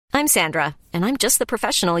I'm Sandra, and I'm just the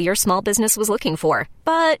professional your small business was looking for.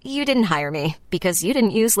 But you didn't hire me because you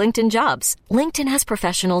didn't use LinkedIn Jobs. LinkedIn has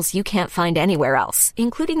professionals you can't find anywhere else,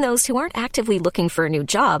 including those who aren't actively looking for a new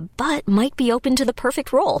job, but might be open to the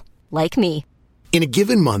perfect role, like me. In a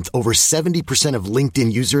given month, over 70% of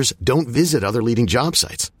LinkedIn users don't visit other leading job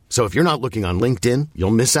sites. So if you're not looking on LinkedIn,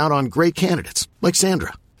 you'll miss out on great candidates like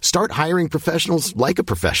Sandra. Start hiring professionals like a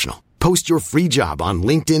professional. Post your free job on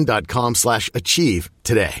linkedin.com/achieve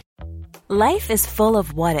today. Life is full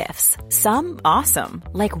of what-ifs. Some awesome,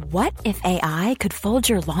 like what if AI could fold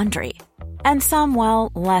your laundry? And some,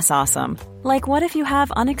 well, less awesome, like what if you have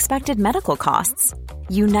unexpected medical costs?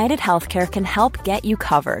 United Healthcare can help get you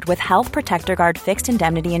covered with Health Protector Guard fixed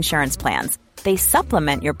indemnity insurance plans. They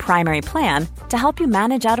supplement your primary plan to help you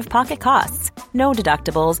manage out-of-pocket costs. No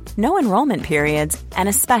deductibles, no enrollment periods, and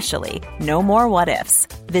especially no more what-ifs.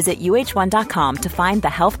 Visit uh1.com to find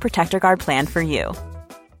the Health Protector Guard plan for you.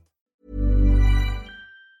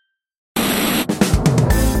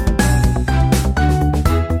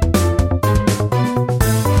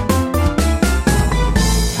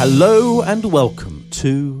 Hello and welcome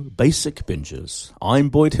to Basic Bingers. I'm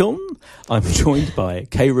Boyd Hilton. I'm joined by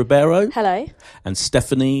Kay Ribeiro. Hello. And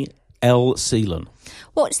Stephanie L. Seelan.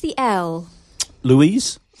 What's the L?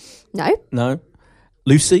 Louise? No. No.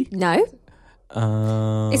 Lucy? No.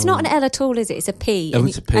 It's not an L at all, is it? It's a P. Oh,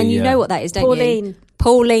 it's a P, and you yeah. know what that is, don't Pauline. you?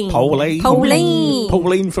 Pauline.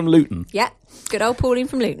 Pauline from Luton. Yeah. Good old Pauline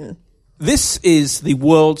from Luton. This is the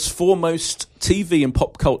world's foremost TV and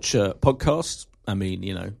pop culture podcast. I mean,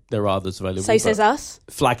 you know, there are others available. So says us.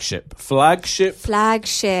 Flagship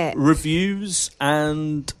reviews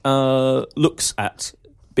and looks at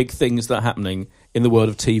big things that are happening in the world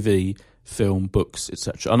of TV, film, books,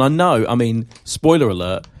 etc. And I know, I mean, spoiler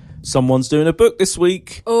alert, someone's doing a book this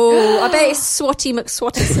week. Oh, I bet it's Swatty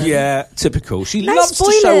McSwatterson. Yeah, typical. She No loves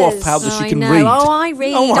spoilers. to show off how she can read. Oh, I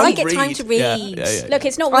read. Oh, I get time to read. Yeah. Look,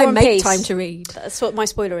 it's not War I and make Peace. time to read. That's what my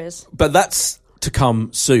spoiler is. But that's to come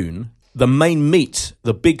soon. The main meat,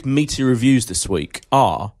 the big meaty reviews this week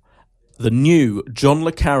are the new John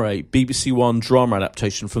le Carré BBC One drama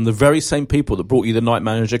adaptation from the very same people that brought you The Night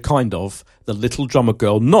Manager, kind of, The Little Drummer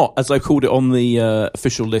Girl. Not, as I called it on the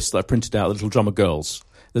official list that I printed out, Little Drummer Girls.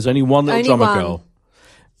 There's only one Little Drummer Girl.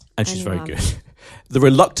 And she's very good. The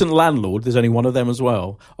Reluctant Landlord, there's only one of them as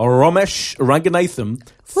well. Ramesh Ranganathan,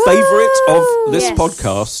 favourite of this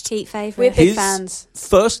podcast. Cheap favourite. We're big His fans.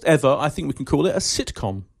 first ever, I think we can call it, a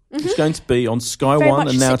sitcom. Mm-hmm. It's going to be on Sky Very One much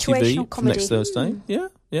and Now situational TV from comedy. next Thursday. Yeah.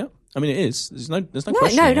 I mean, it is. There's no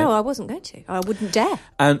question. No, I wasn't going to. I wouldn't dare.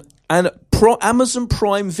 And Amazon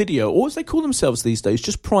Prime Video, or as they call themselves these days,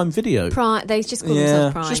 just Prime Video. They just call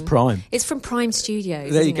themselves Prime. Just Prime. It's from Prime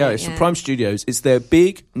Studios. There you go. It? It's from Prime Studios. It's their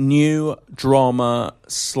big new drama /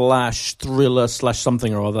 thriller /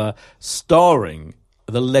 something or other, starring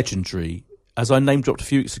the legendary, as I name dropped a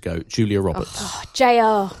few weeks ago, Julia Roberts. Oh,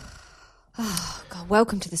 JR. Oh, God,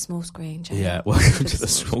 welcome to the small screen, Jane. Yeah, welcome to the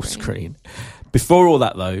small screen. Before all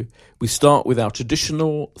that, though, we start with our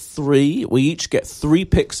traditional 3. We each get 3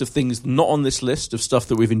 picks of things not on this list, of stuff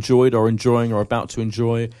that we've enjoyed or enjoying or about to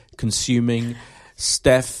enjoy, consuming.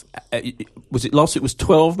 Steph, was it last week was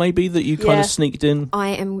 12 maybe that you kind of sneaked in? I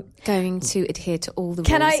am going to adhere to all the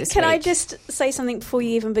Can rules I this can I week. just say something before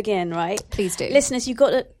you even begin, right? Please do. Listeners, you've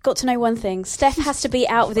got to know one thing. Steph has to be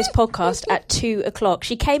out of this podcast at 2:00.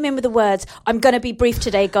 She came in with the words, "I'm going to be brief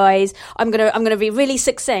today, guys. I'm going to be really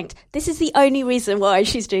succinct." This is the only reason why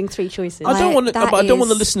she's doing 3 choices. I don't want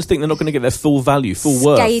the listeners to think they're not going to get their full value, full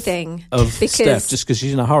worth scathing of Steph just because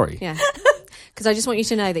she's in a hurry. Yeah. Because I just want you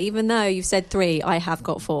to know that even though you've said 3, I have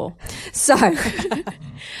got 4. So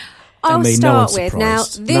I'll start with now.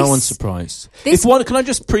 No one's surprised. Can I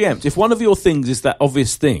just preempt? If one of your things is that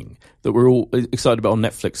obvious thing that we're all excited about on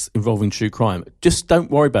Netflix involving true crime, just don't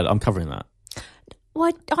worry about it. I'm covering that.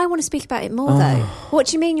 Well, I want to speak about it more though. What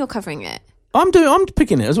do you mean you're covering it? I'm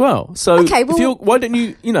picking it as well. So okay, well, why don't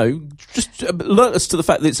you just alert us to the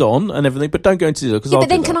fact that it's on and everything, but don't go into it because but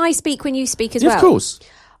then can I speak when you speak as well? Of course.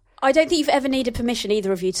 I don't think you've ever needed permission,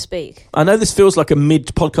 either of you, to speak. I know this feels like a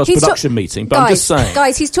mid-podcast production meeting, but I'm just saying.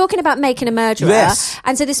 Guys, he's talking about making a murderer. Yes.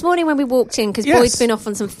 And so this morning when we walked in, because Boyd's been off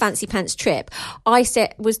on some fancy pants trip, I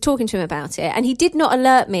was talking to him about it, and he did not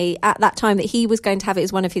alert me at that time that he was going to have it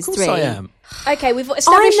as one of his 3. Of course I am. Okay, we've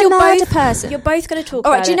established I'm the murder person. You're both going to talk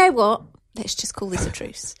All about right, do you it. know what? Let's just call this a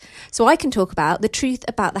truce. So I can talk about the truth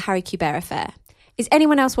about the Harry Kubert affair. Is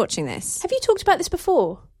anyone else watching this? Have you talked about this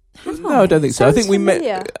before? No, I don't think so. I think we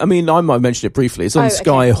met. I mean, I might have mentioned it briefly. It's on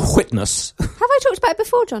Sky okay. Witness. Have I talked about it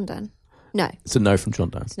before, John Dunn? No. It's a no from John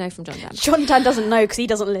Dan. It's a no from John Dan. John Dan doesn't know because he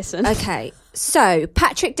doesn't listen. Okay, so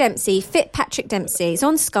Patrick Dempsey, Fit Patrick Dempsey. It's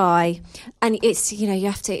on Sky, and it's, you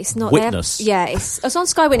have to. It's not Witness. It's on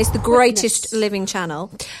Sky Witness, the greatest living channel.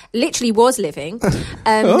 Literally was living.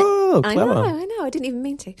 Clever. I know. I didn't even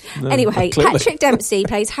mean to. Anyway, clearly. Patrick Dempsey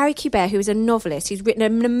plays Harry Kubert, who is a novelist. He's written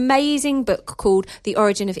an amazing book called The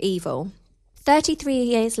Origin of Evil. 33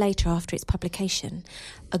 years later, after its publication,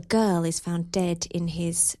 a girl is found buried in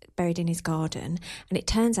his garden, and it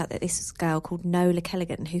turns out that this was a girl called Nola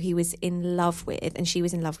Kelligan, who he was in love with, and she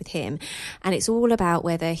was in love with him. And it's all about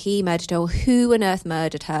whether he murdered her or who on earth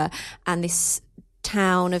murdered her, and this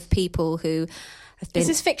town of people who have been... Is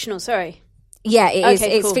this fictional? Sorry. Yeah, it is.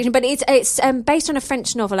 Okay, It's cool. fiction, but it's based on a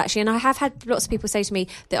French novel, actually. And I have had lots of people say to me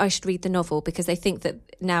that I should read the novel because they think that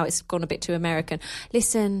now it's gone a bit too American.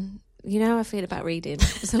 Listen, you know how I feel about reading.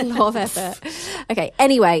 It's a lot of effort. Okay,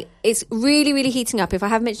 anyway, it's really, really heating up. If I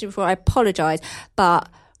haven't mentioned it before, I apologise. But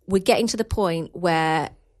we're getting to the point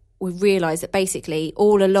where we realise that basically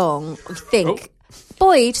all along we think...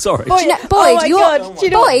 Boyd, Sorry. Boyd, no, oh my you're God. Do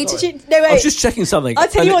you know Boyd. No, I wait. was just checking something. I'll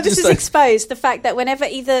tell you and what, it this just is like- exposed. The fact that whenever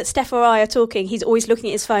either Steph or I are talking, he's always looking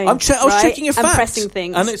at his phone. I was right? checking a fact. And pressing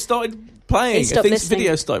things. And it started playing. It stopped listening.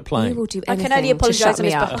 Video started You playing. will do I anything can only to apologise shut on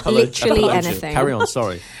me his up. behalf. Literally Apology. anything. Carry on,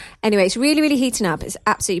 sorry. Anyway, it's really, really heating up. It's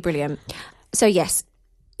absolutely brilliant. So yes,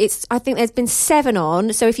 I think there's been 7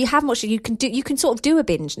 on. So if you haven't watched it, you can sort of do a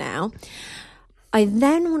binge now. I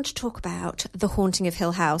then want to talk about The Haunting of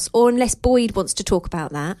Hill House, or unless Boyd wants to talk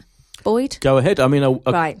about that. Boyd? Go ahead. I mean,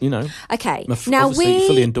 Right. you know. Okay. Now, obviously,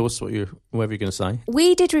 fully endorse whatever you're going to say.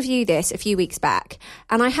 We did review this a few weeks back,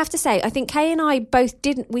 and I have to say, I think Kay and I both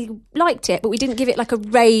we liked it, but we didn't give it like a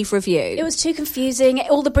rave review. It was too confusing.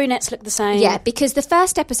 All the brunettes look the same. Yeah, because the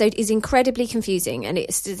first episode is incredibly confusing, and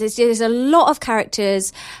there's a lot of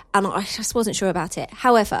characters, and I just wasn't sure about it.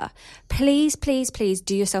 However, please, please, please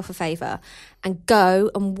do yourself a favour and go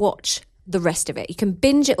and watch the rest of it. You can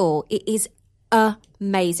binge it all. It is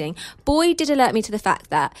amazing. Boyd did alert me to the fact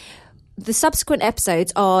that the subsequent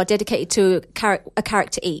episodes are dedicated to a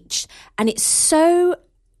character each, and it's so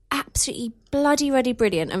absolutely bloody ready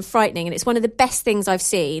brilliant and frightening, and it's one of the best things I've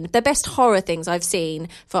seen, the best horror things I've seen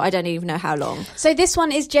for I don't even know how long. So this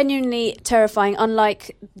one is genuinely terrifying,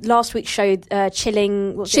 unlike last week's show,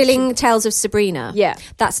 Chilling Tales of Sabrina. Yeah.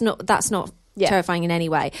 That's not Yeah. terrifying in any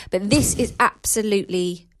way, but this is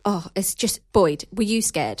absolutely it's just... Boyd, were you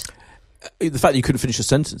scared? The fact that you couldn't finish a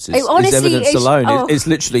sentence is honestly, evidence it's- alone. oh. It's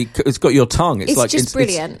literally, it's got your tongue. It's like just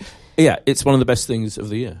brilliant. It's one of the best things of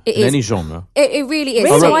the year It in is. any genre. It really is.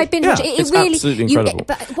 Really? So I've been Yeah, watching it. it's really, absolutely incredible.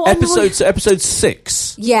 Episode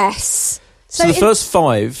 6. Yes. So the first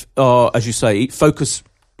 5 are, as you say, focus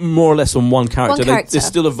more or less on one character. character. They're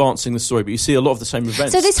still advancing the story, but you see a lot of the same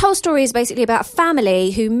events. So this whole story is basically about a family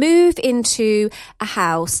who move into a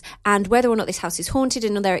house and whether or not this house is haunted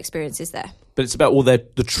and all their experiences there. But it's about all the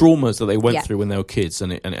traumas that they went Yeah. through when they were kids,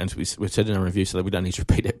 and we said in our review, so that we don't need to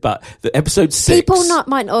repeat it. But the episode 6, People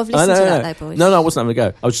might not have listened to that, though, boys. No, I wasn't having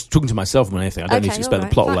a go. I was just talking to myself more than anything. I don't Okay, need to explain all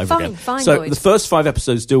the plot right. all over again. Fine, so Boyd. the first 5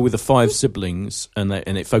 episodes deal with the 5 siblings, and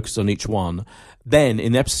it focuses on each one. Then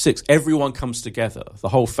in episode 6, everyone comes together. The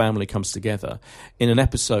whole family comes together in an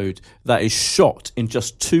episode that is shot in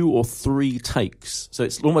just 2 or 3 takes. So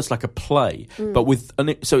it's almost like a play, but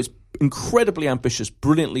so it's incredibly ambitious,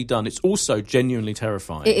 brilliantly done. It's also genuinely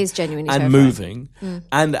terrifying. It is genuinely and terrifying. moving,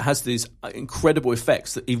 and it has these incredible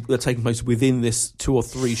effects that are taking place within this 2 or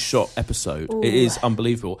 3 shot episode. Ooh. It is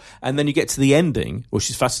unbelievable. And then you get to the ending, which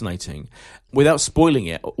is fascinating. Without spoiling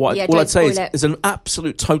it, all don't I'd say is spoil it. there's an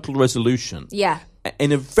absolute total resolution. Yeah.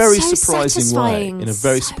 In a very So surprising satisfying. way. In a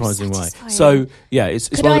very So surprising way. satisfying. So, yeah, it's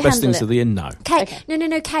Could one of I the best handle things it? of the year. No. Kate, Okay.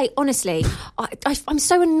 no, Kate, honestly, I'm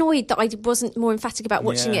so annoyed that I wasn't more emphatic about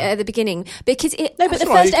watching it at the beginning, because it... No, but the That's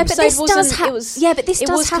right, first you can- episode this wasn't. does It was. yeah, but this it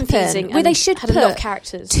does was happen. confusing Where and they should had put a lot of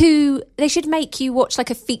characters. they should make you watch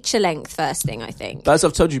like a feature length first thing, I think. But as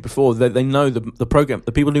I've told you before, they know the program,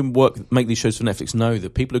 the people who make these shows for Netflix know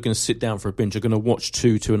that people who are going to sit down for a binge are going to watch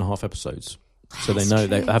 2.5 episodes. So they know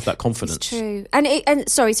they have that confidence. It's true. And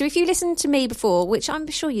sorry, so if you listened to me before, which I'm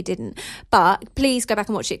sure you didn't, but please go back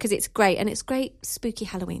and watch it because it's great, and it's a great spooky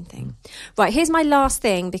Halloween thing. Right, here's my last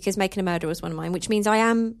thing, because Making a Murderer was one of mine, which means I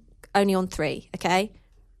am only on 3, okay?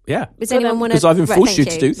 Yeah. Does anyone want to... Because I've enforced you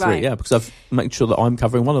to do 3, Right. yeah, because I've made sure that I'm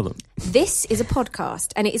covering one of them. This is a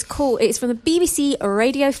podcast, and it's from the BBC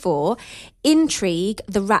Radio 4, Intrigue,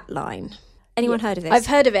 The Rat Line. Anyone heard of this? I've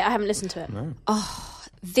heard of it. I haven't listened to it.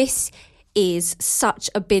 This is such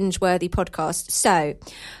a binge-worthy podcast. So,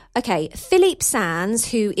 Okay, Philippe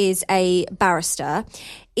Sands, who is a barrister,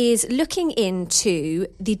 is looking into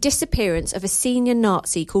the disappearance of a senior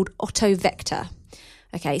Nazi called Otto Vector.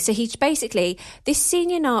 Okay, so he's basically, this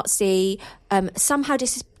senior Nazi somehow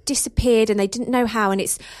disappeared and they didn't know how, and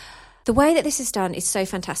it's the way that this is done is so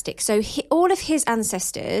fantastic. So all of his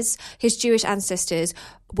ancestors, his Jewish ancestors,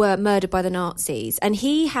 were murdered by the Nazis, and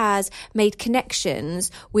he has made connections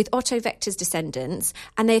with Otto Vector's descendants,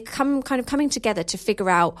 and they're coming together to figure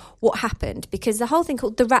out what happened, because the whole thing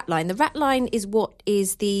called the rat line. The rat line is what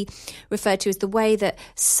is referred to as the way that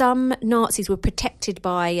some Nazis were protected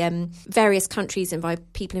by various countries and by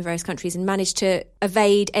people in various countries and managed to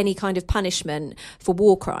evade any kind of punishment for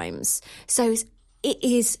war crimes. So it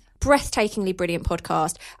is breathtakingly brilliant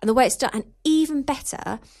podcast, and the way it's done, and even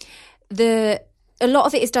better, a lot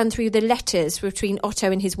of it is done through the letters between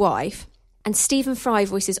Otto and his wife, and Stephen Fry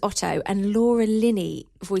voices Otto and Laura Linney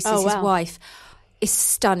voices his wife. It's a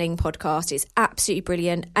stunning podcast. It's absolutely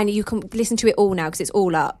brilliant, and you can listen to it all now because it's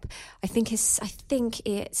all up. I think it's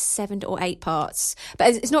 7 or 8 parts,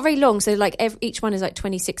 but it's not very long, so like each one is like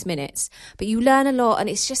 26 minutes, but you learn a lot, and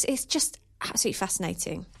it's just absolutely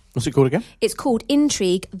fascinating. What's it called again? It's called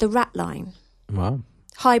Intrigue, the Rat Line. Wow.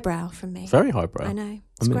 Highbrow from me. Very highbrow. I know.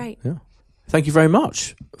 It's great. Yeah. Thank you very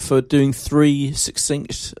much for doing 3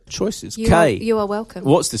 succinct choices. You are welcome.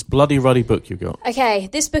 What's this bloody ruddy book you got? Okay,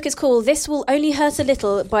 this book is called This Will Only Hurt a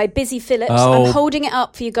Little by Busy Phillips. Oh. I'm holding it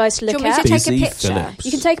up for you guys to look Do you want at. me to take a Busy picture? Phillips.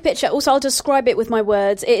 You can take a picture. Also, I'll describe it with my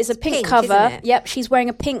words. It is a pink cover. isn't it? Yep, she's wearing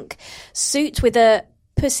a pink suit with a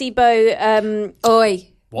pussy bow. Oi.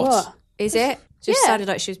 What? Is it? Just Yeah. sounded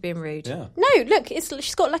like she was being rude. Yeah. No, look,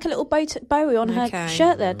 she's got like a little bow on her Okay.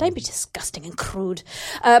 shirt there. Don't be disgusting and crude.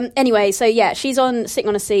 Anyway, so yeah, she's sitting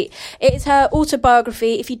on a seat. It is her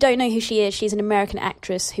autobiography. If you don't know who she is, she's an American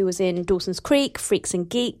actress who was in Dawson's Creek, Freaks and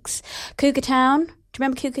Geeks, Cougar Town. Do you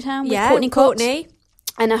remember Cougar Town? With Courtney Cox?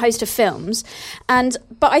 And a host of films.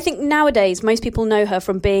 But I think nowadays most people know her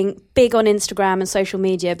from being big on Instagram and social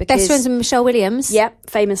media because Best friends with Michelle Williams. Yep,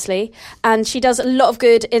 famously. And she does a lot of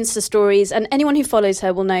good Insta stories, and anyone who follows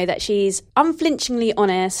her will know that she's unflinchingly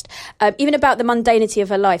honest, even about the mundanity of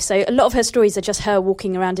her life. So a lot of her stories are just her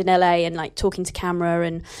walking around in LA and like talking to camera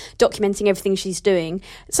and documenting everything she's doing.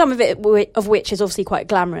 Some of it of which is obviously quite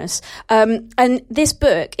glamorous. And this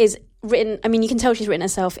book is written, I mean, you can tell she's written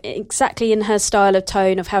herself exactly in her style of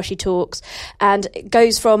tone of how she talks, and it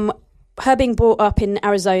goes from her being brought up in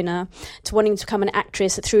Arizona to wanting to become an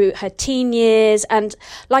actress through her teen years. And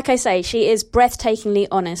like I say, she is breathtakingly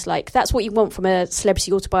honest. Like, that's what you want from a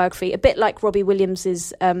celebrity autobiography, a bit like Robbie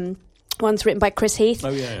Williams's one's written by Chris Heath. Oh,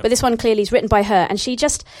 yeah. But this one clearly is written by her, and she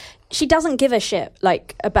doesn't give a shit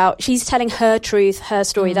she's telling her truth, her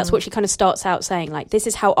story. That's what she kind of starts out saying, like, this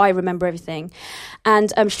is how I remember everything.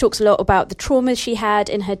 And she talks a lot about the traumas she had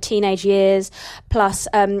in her teenage years, plus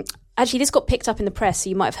actually this got picked up in the press, so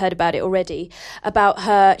you might have heard about it already, about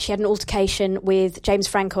she had an altercation with James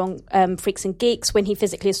Franco on Freaks and Geeks when he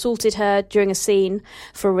physically assaulted her during a scene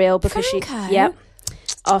for real because Franco?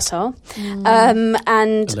 Arsehole.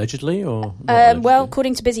 And Allegedly or not well, allegedly?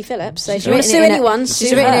 according to Busy Phillips, so if She's you want to sue written it anyone, She's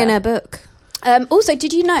sue written her. it in her book. Also,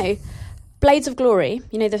 did you know Blades of Glory,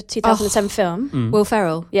 you know, the 2007 film? Will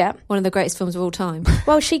Ferrell. Yeah. One of the greatest films of all time.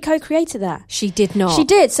 Well, she co-created that. She did not. She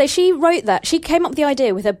did. So she wrote that. She came up with the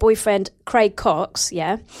idea with her boyfriend, Craig Cox,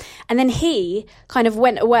 yeah? And then he kind of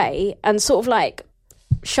went away and sort of like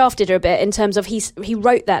shafted her a bit in terms of he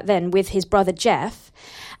wrote that then with his brother, Jeff.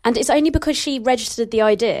 And it's only because she registered the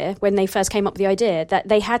idea when they first came up with the idea that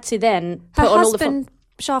they had to then Her put on all the... husband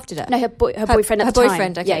shafted her. No, her boyfriend at the time. Her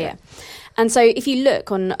boyfriend, okay. Yeah. And so if you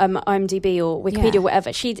look on IMDb or Wikipedia or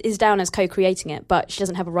whatever, she is down as co-creating it, but she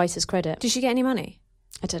doesn't have a writer's credit. Did she get any money?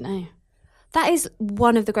 I don't know. That is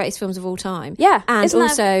one of the greatest films of all time. Yeah. And Isn't that-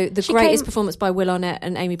 also the she greatest came- performance by Will Arnett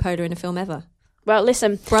and Amy Poehler in a film ever. Well,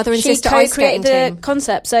 listen, Brother and she sister ice skating co-created the team.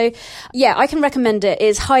 concept. So, yeah, I can recommend it.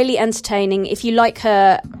 It's highly entertaining. If you like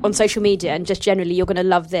her on social media and just generally, you're going to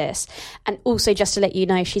love this. And also, just to let you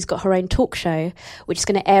know, she's got her own talk show, which is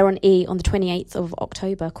going to air on E! On the 28th of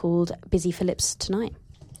October, called Busy Phillips Tonight.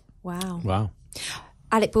 Wow.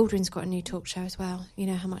 Alec Baldwin's got a new talk show as well. You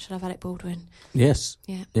know how much I love Alec Baldwin. Yes.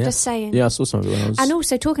 Yeah. Yeah. Just saying. Yeah, I saw some of it when I was... And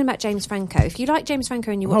also, talking about James Franco, if you like James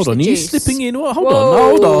Franco and you watch Hold on, The are you Juice... slipping in? What? Hold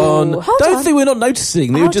Whoa. on. Hold Don't on. think we're not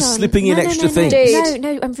noticing. You're Hold just on. slipping in No, extra no, things. Dude.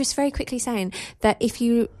 No, I'm just very quickly saying that if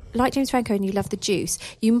you like James Franco and you love The Juice,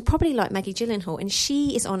 you probably like Maggie Gyllenhaal, and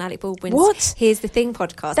she is on Alec Baldwin's What? Here's the Thing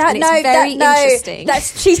podcast. And it's very interesting.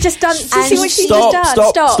 She's just done. See what she's Stop,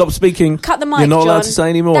 just done. stop speaking. Cut the mic. You're not allowed John. to say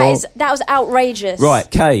any more. That was outrageous. Right,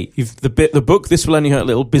 Kay, the book, This Will Only Hurt a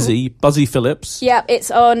Little, Buzzy Phillips. Yeah, it's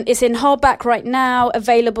in hardback right now,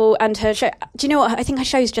 available, and her show. Do you know what? I think her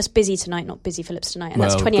show's just Busy tonight, not Busy Phillips tonight, and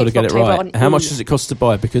that's 28th got to get October it right. on How much E! does it cost to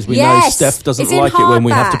buy? Because we know Yes, Steph doesn't it's in like it when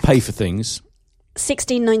we have to hardback. pay for things.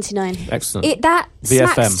 $16.99. Excellent. That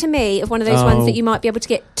VFM. smacks to me of one of those ones that you might be able to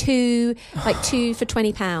get two for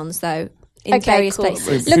 £20 though. In various cool.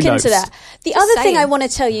 places. Look Who into knows? that. The Just other thing saying. I want to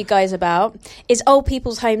tell you guys about is Old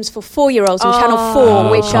People's Homes for 4-year-olds on Channel 4, Oh,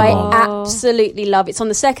 which come I on. absolutely love. It's on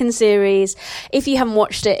the second series. If you haven't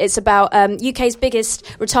watched it, it's about UK's biggest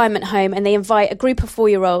retirement home, and they invite a group of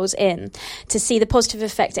 4-year-olds in to see the positive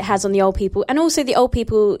effect it has on the old people, and also the old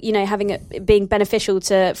people, having it being beneficial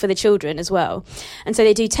for the children as well. And so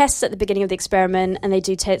they do tests at the beginning of the experiment, and they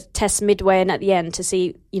do tests midway and at the end to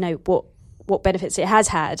see, what benefits it has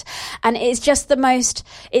had. And it's just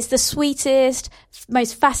it's the sweetest,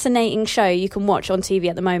 most fascinating show you can watch on TV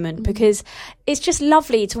at the moment, because it's just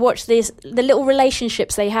lovely to watch the little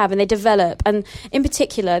relationships they have and they develop. And in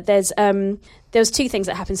particular, there was two things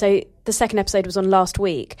that happened. So the second episode was on last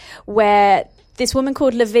week, where this woman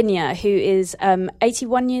called Lavinia, who is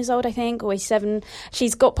 81 years old, I think, or 87,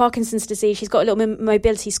 she's got Parkinson's disease, she's got a little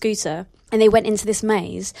mobility scooter, and they went into this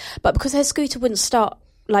maze, but because her scooter wouldn't start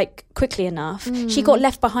quickly enough, she got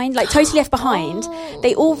left behind, totally left behind.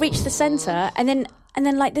 They all reached the centre, and then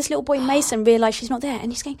this little boy Mason realised she's not there,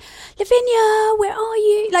 and he's going, Lavinia, where are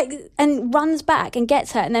you? And runs back and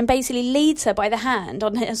gets her, and then basically leads her by the hand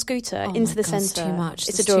on her scooter into the centre. It's too much.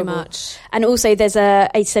 It's It's adorable. too much. And also there's a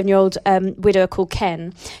 87-year-old widower called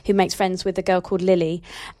Ken who makes friends with a girl called Lily,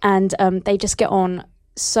 and they just get on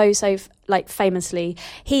so famously.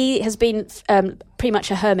 He has been pretty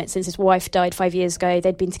much a hermit since his wife died 5 years ago.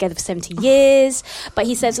 They'd been together for 70 years, but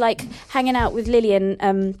he says hanging out with Lily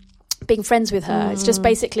and being friends with her, it's just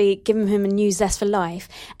basically giving him a new zest for life.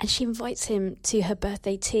 And she invites him to her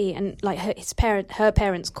birthday tea, and her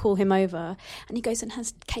parents call him over, and he goes and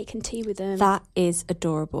has cake and tea with them. That is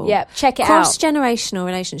adorable. Yeah, check it out. Cross-generational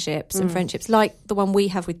relationships and friendships, like the one we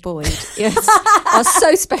have with Boyd, are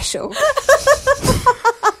so special.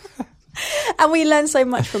 And we learn so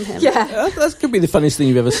much from him. Yeah. That could be the funniest thing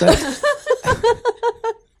you've ever said.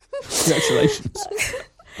 Congratulations.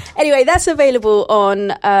 Anyway, that's available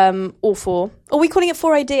on All 4. Are we calling it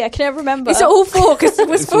 4AD? I can never remember. It's all 4 because it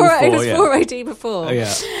was It's all 4. four, It was yeah. 4AD before. Oh,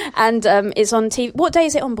 yeah. And it's on TV. What day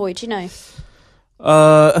is it on, Boyd? Do you know?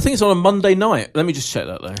 I think it's on a Monday night. Let me just check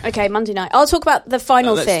that though. Okay, Monday night. I'll talk about the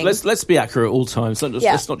final thing. Let's be accurate at all times.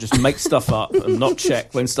 Let's not just make stuff up and not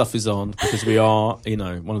check when stuff is on, because we are,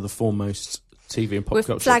 one of the foremost TV and pop With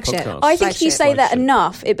culture flagship. podcasts. I think if you say that Flagship.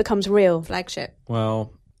 enough, it becomes real. Flagship.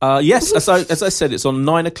 Well, yes, as I said, it's on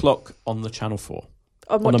 9 o'clock on the Channel 4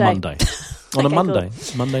 On what on a day? Monday. On a Okay, Monday. cool.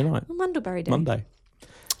 It's Monday night. Mundleberry Day. Monday.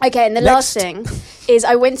 Okay, and the last thing is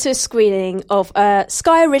I went to a screening of a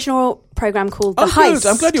Sky original programme called The Heist. Good.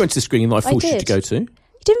 I'm glad you went to the screening that I forced you did. to go to. You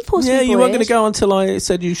didn't force me, Yeah, you Boyd. weren't going to go until I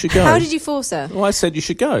said you should go. How did you force her? Well, I said you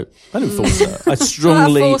should go. I didn't force her. I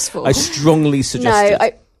forceful. strongly suggested. No,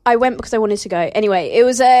 I went because I wanted to go. Anyway, it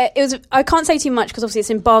was I can't say too much because obviously it's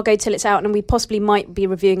embargoed till it's out, and we possibly might be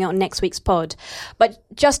reviewing it on next week's pod. But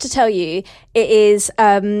just to tell you, it is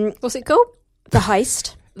What's it called? The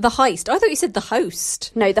Heist. The Heist. I thought you said The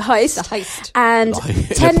Host. No, The Heist. The Heist. And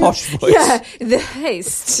In a posh voice. Yeah, The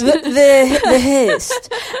Heist. the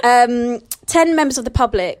Heist. 10 members of the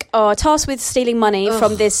public are tasked with stealing money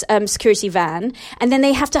from this security van, and then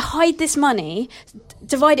they have to hide this money,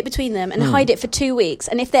 divide it between them, and hide it for 2 weeks.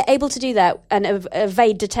 And if they're able to do that and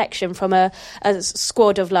evade detection from a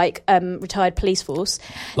squad of retired police force,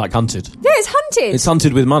 Like hunted. Yeah, it's hunted. It's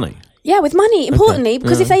hunted with money. yeah, with money, importantly,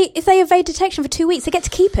 because yeah. if they evade detection for 2 weeks, they get to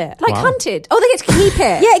keep it. like Wow. hunted. Oh, they get to keep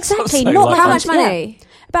it. Yeah, exactly. So Not like How much hunted, money? yeah.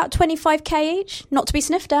 About 25k each, not to be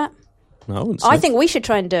sniffed at. No, I wouldn't I say. think we should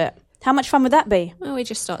try and do it. How much fun would that be? Well, we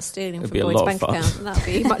just start stealing It'd from be a Boyd's lot of bank fun. account. That'd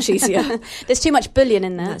be much easier. There's too much bullion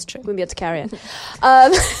in there. That's true. Wouldn't be able to carry it.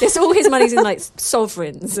 It's all his money's in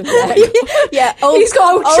sovereigns. And Yeah, he's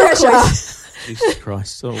got old treasure. coins. Jesus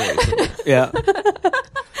Christ. Oh, yeah.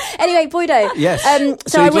 Anyway, Boydo. Yes.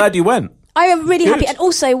 So you're I glad you went? I am really Good. happy, and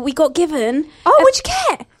also we got given. Oh, what'd you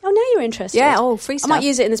get? Oh, now you're interested. Yeah, free I stuff. might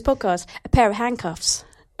use it in this podcast. A pair of handcuffs.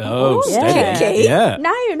 Oh, yeah. steady. Kinky. Yeah.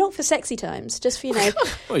 No, not for sexy times. Just for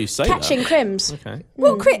Well, you say catching that. crims. Okay.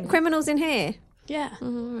 What criminals in here? Yeah. All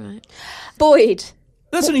right. Boyd.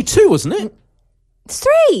 That's only 2, wasn't it? It's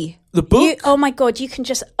 3. The book? Oh my God! You can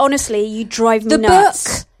just honestly, you drive me The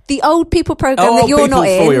nuts. book. the old people program Oh, that Old you're People, not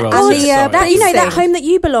in, 4-year-olds, and yes, the sorry. That, you know, that thing. home that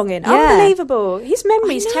you belong in. Yeah. Unbelievable. His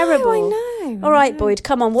memory's terrible. I know. All right, Boyd,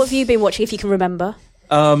 come on. What have you been watching, if you can remember?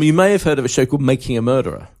 You may have heard of a show called Making a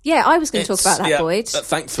Murderer. Yeah, I was going to talk about that, Boyd.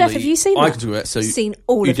 Thankfully, Steph, have you seen I that? can talk about it. So Seen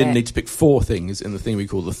all you of didn't it. need to pick 4 things in the thing we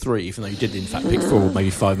call the 3, even though you did in fact pick 4, maybe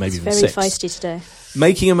 5, maybe even Very 6. feisty today.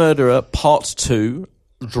 Making a Murderer Part 2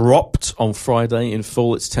 dropped on Friday in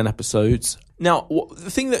full. It's 10 episodes. Now,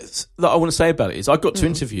 the thing that I want to say about it is I got to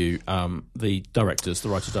interview the directors, the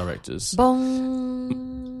writer-directors,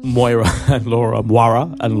 Moira and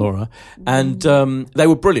Laura, and they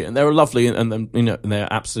were brilliant. They were lovely, and you know, and they're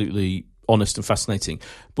absolutely honest and fascinating.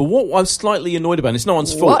 But what I'm slightly annoyed about, and it's no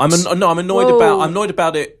one's fault. I'm annoyed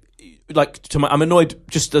about it. I'm annoyed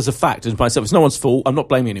just as a fact as myself. It's no one's fault. I'm not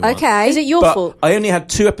blaming anyone. Okay. Is it your But fault? I only had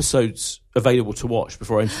 2 episodes available to watch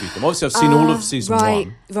before I interviewed them. Obviously, I've seen all of season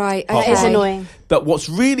 1. Right. Part Okay. It is one. annoying. But what's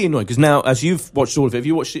really annoying, because now, as you've watched all of it, have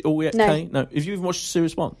you watched it all yet, No. Kay? No. Have you even watched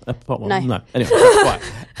series 1? Part 1? No. Anyway, right.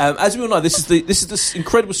 As we all know, this is this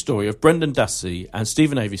incredible story of Brendan Dassey and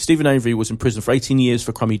Stephen Avery. Stephen Avery was in prison for 18 years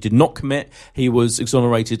for a crime he did not commit. He was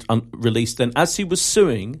exonerated, released. Then, as he was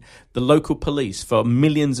suing the local police for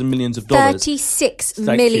millions and millions of dollars, $36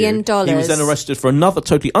 Thank million. you. He was then arrested for another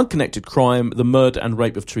totally unconnected crime, the murder and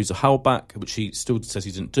rape of Teresa Halbach, which he still says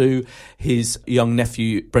he didn't do. His young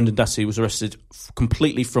nephew, Brendan Dassey, was arrested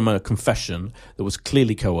completely from a confession that was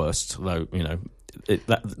clearly coerced, though, you know,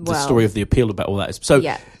 the story of the appeal about all that is... So,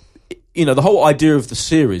 Yeah. you know, the whole idea of the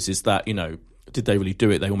series is that, you know, did they really do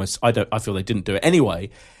it? I feel they didn't do it. Anyway,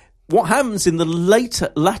 what happens in the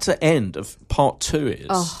latter end of part 2 is...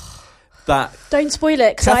 that Don't spoil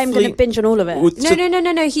it, because I'm going to binge on all of it. No.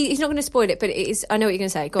 He's not going to spoil it, but it is. I know what you're going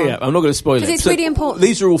to say. Go on. Yeah, I'm not going to spoil it. Because it's really important.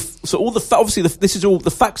 These are all obviously this is all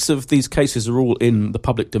the facts of these cases are all in the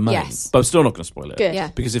public domain. Yes. But I'm still not going to spoil it. Good.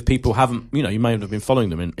 Yeah. Because if people haven't, you know, you may not have been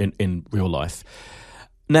following them in real life.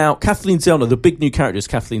 Now, Kathleen Zellner, the big new character is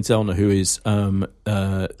Kathleen Zellner, who is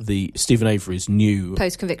the Stephen Avery's new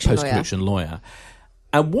Post-conviction lawyer.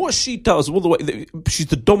 And what she does all the way, she's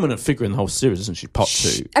the dominant figure in the whole series, isn't she? Part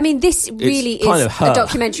 2. I mean, this really It's kind is of her. a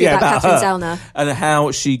documentary Yeah, about Kathleen her. Zellner. And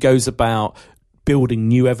how she goes about building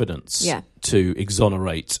new evidence Yeah. to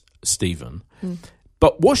exonerate Stephen.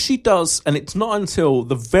 But what she does, and it's not until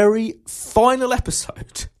the very final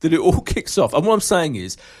episode that it all kicks off. And what I'm saying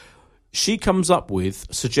is, she comes up with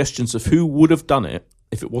suggestions of who would have done it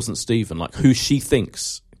if it wasn't Stephen, like who she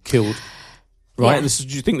thinks killed. Right? Yeah. And do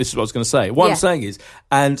you think this is what I was going to say? What Yeah. I'm saying is,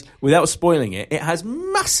 and without spoiling it, it has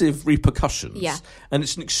massive repercussions. Yeah. And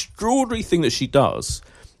it's an extraordinary thing that she does,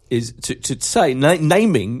 is to say,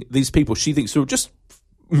 naming these people she thinks are just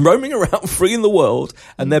roaming around free in the world,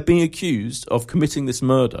 and they're being accused of committing this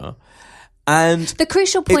murder. And The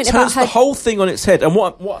crucial point it about turns her... the whole thing on its head. And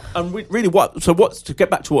to get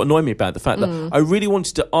back to what annoyed me about it, the fact that I really want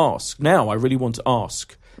to ask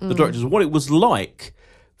the directors what it was like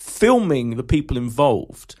filming the people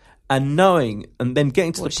involved and knowing, and then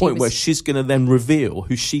getting to the point where she's going to then reveal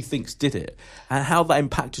who she thinks did it, and how that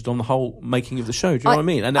impacted on the whole making of the show. Do you know what I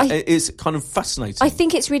mean? And it's kind of fascinating. I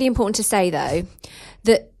think it's really important to say, though,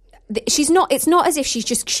 that she's not. It's not as if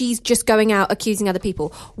she's just going out accusing other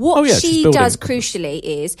people. What she does crucially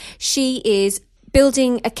is she is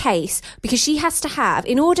building a case, because she has to have,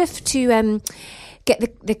 in order to get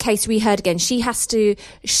the case reheard again, she has to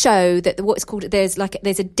show that what's called there's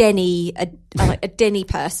a Denny a Denny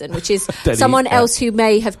person, which is someone else who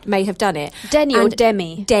may have done it. Denny or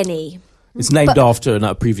Demi? Denny. It's named after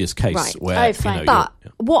a previous case. Right. Where fine. But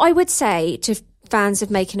what I would say to fans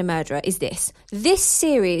of Making a Murderer is this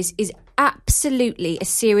series is absolutely a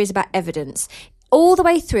series about evidence. All the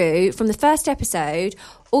way through, from the first episode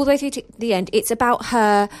all the way through to the end, it's about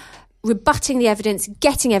her rebutting the evidence,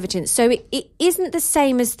 getting evidence. So it isn't the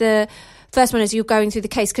same as the first one as you're going through the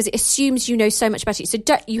case, because it assumes you know so much about it. So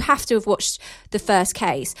you have to have watched the first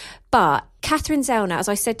case. But Katherine Zellner, as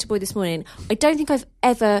I said to Boyd this morning, I don't think I've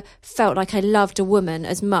ever felt like I loved a woman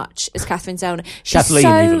as much as Katherine Zellner.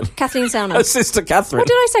 Kathleen Zellner. Her sister Catherine. What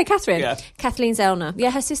did I say, Catherine? Yeah. Kathleen Zellner. Yeah,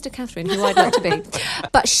 her sister Catherine, who I'd like to be.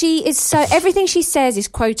 But she is everything she says is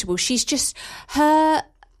quotable. She's just, her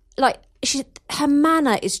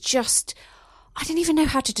manner is just, I don't even know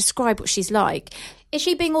how to describe what she's like. Is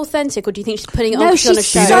she being authentic, or do you think she's putting it on? No, on a she's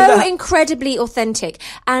show? so incredibly authentic,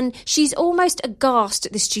 and she's almost aghast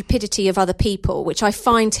at the stupidity of other people, which I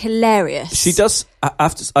find hilarious. She does. I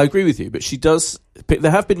agree with you, but she does. There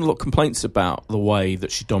have been a lot of complaints about the way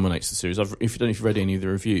that she dominates the series. If you don't know if you've read any of the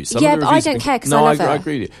reviews, some Yeah, of the but I reviews don't have been- care 'cause no, I love her. I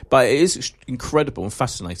agree with you. But it is incredible and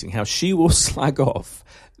fascinating how she will slag off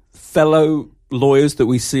fellow lawyers that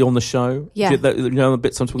we see on the show. Yeah. You know the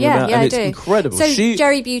bits I'm talking about? Yeah, and I it's do. incredible. So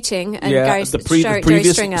Jerry Buting and Jerry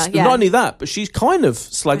previous Stringer. Not only that, but she kind of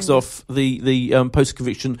slags off the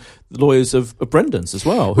post-conviction lawyers of Brendan's as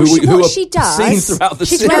well, who are she does, seen throughout the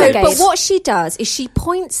she's series. relegated. But what she does is she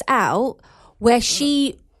points out where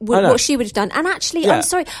she what she would have done. And actually, I'm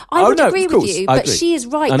sorry, I would agree with you, but she is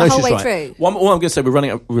right the whole way through. All I'm going to say, we're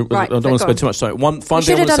running out. I don't want to spend too much time. One final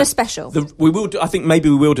should thing have done a special. We will do. I think maybe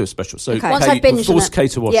we will do a special. So Once I've binged force Kay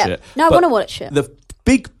to watch it. No, I want to watch it. The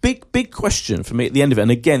big question for me at the end of it,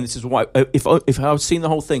 and again, this is why if I had seen the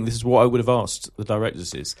whole thing, this is what I would have asked the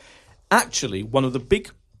directors is actually one of the big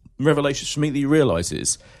revelations for me that you realise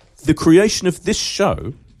is the creation of this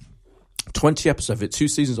show, 20 episodes of it, 2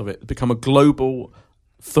 seasons of it, become a global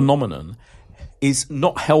phenomenon is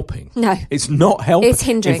not helping. No. It's not helping. It's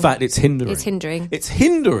hindering. In fact, it's hindering. It's hindering. It's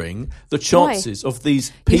hindering the chances of these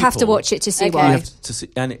people. You have to watch it to see why. You have to see,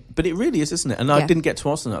 but it really is, isn't it? And I didn't get to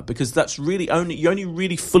ask them that because that's really you only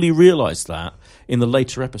really fully realise that in the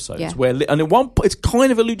later episodes. Where and at one point, it's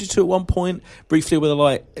kind of alluded to at one point briefly,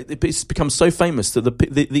 where it's become so famous that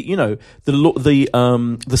the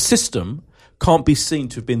system can't be seen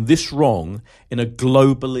to have been this wrong in a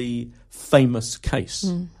globally famous case.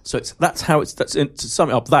 So to sum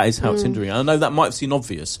it up, that is how it's hindering. And I know that might seem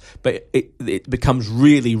obvious, but it becomes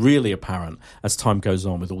really, really apparent as time goes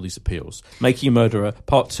on with all these appeals. Making a Murderer,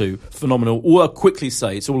 Part 2, phenomenal. All I'll quickly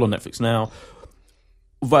say, it's all on Netflix now.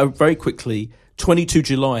 Very quickly, 22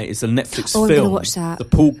 July is a Netflix film. I'm going to watch that. The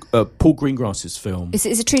Paul Greengrass's film. It's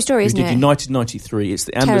a true story, isn't it? He did United 93. It's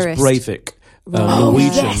the Anders Terrorist. Breivik.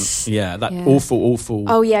 Norwegian, awful,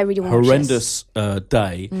 I really want to watch horrendous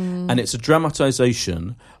day, and it's a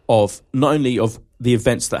dramatisation of not only of the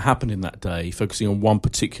events that happened in that day, focusing on one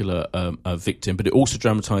particular victim, but it also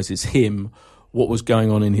dramatises him, what was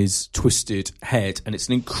going on in his twisted head, and it's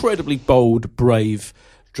an incredibly bold, brave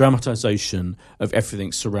dramatisation of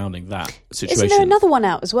everything surrounding that situation. Isn't there another one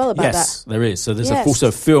out as well about that? Yes, there is. So there's also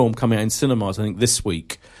a film coming out in cinemas, I think, this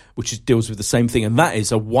week, which deals with the same thing, and that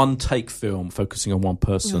is a one-take film focusing on one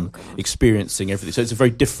person experiencing everything. So it's a very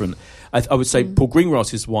different. I would say Paul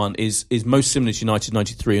Greengrass's one is most similar to United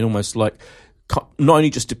 93, and almost like not only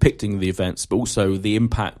just depicting the events, but also the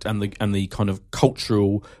impact and the kind of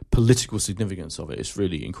cultural, political significance of it. It's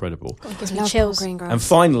really incredible. God, gives me chills. And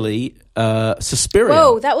finally, Suspiria.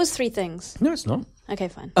 Whoa, that was 3 things. No, it's not. Okay,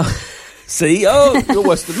 fine. See? Oh, you're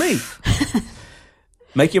worse than me.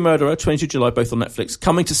 Making a Murderer, 22 July, both on Netflix.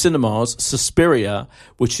 Coming to cinemas, Suspiria,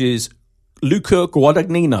 which is Luca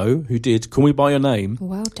Guadagnino, who did Call Me By Your Name.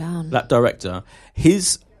 Well done. That director.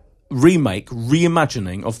 His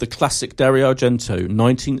reimagining of the classic Dario Argento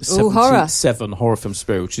 1977 horror film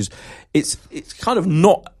Suspiria, which is it's kind of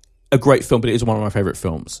not a great film, but it is one of my favourite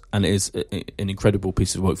films, and it is an incredible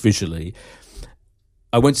piece of work visually.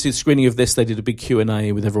 I went to see the screening of this. They did a big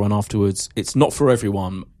Q&A with everyone afterwards. It's not for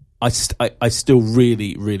everyone. I still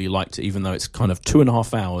really, really liked it, even though it's kind of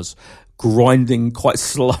 2.5 hours, grinding, quite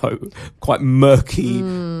slow, quite murky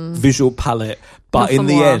visual palette. But in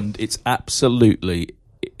the end, it's absolutely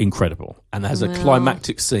incredible. And there's a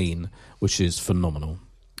climactic scene, which is phenomenal.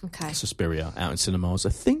 Okay. Suspiria, out in cinemas,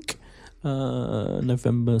 I think,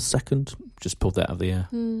 November 2nd. Just pulled that out of the air.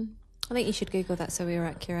 I think you should Google that so we were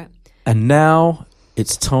accurate. And now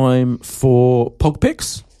it's time for Pog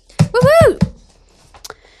Picks. Woo-hoo!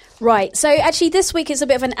 Right, so actually this week is a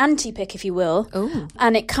bit of an anti-pick, if you will. Ooh.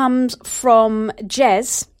 And it comes from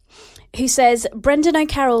Jez, who says, Brendan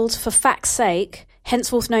O'Carroll's For Fact's Sake,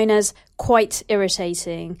 henceforth known as Quite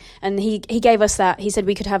Irritating. And he gave us that. He said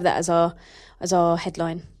we could have that as our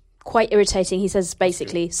headline. Quite irritating, he says,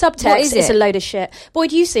 basically. Subtext, it's a load of shit.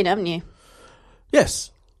 Boyd, you've seen it, haven't you?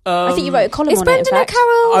 Yes. I think you wrote a column on Brendan it, in fact.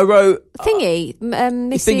 O'Carroll I wrote...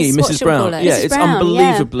 Mrs. Brown. Yeah, it's Brown,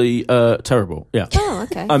 unbelievably terrible. Yeah. Oh,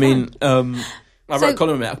 okay. I mean, I wrote a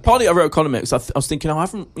column about it. Partly I wrote a column about it because I was thinking, I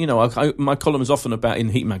haven't, my column is often about, in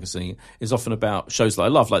Heat magazine, is often about shows that I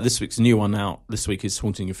love. Like this week's new one out, this week is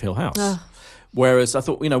Haunting of Hill House. Oh. Whereas I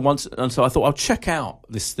thought, so I thought I'll check out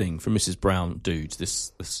this thing from Mrs. Brown Dudes,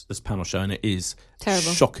 this panel show, and it is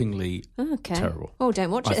terrible. Shockingly terrible. Oh,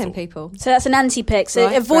 don't watch it then, people. So that's an anti-pick.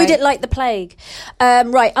 So avoid it like the plague.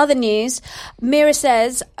 Right, other news. Mira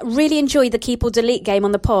says, really enjoyed the Keep or Delete game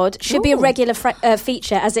on the pod. Should be a regular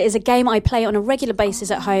feature, as it is a game I play on a regular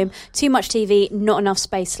basis at home. Too much TV, not enough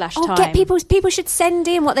space /time. Get people should send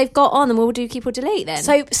in what they've got on, and we'll do Keep or Delete then.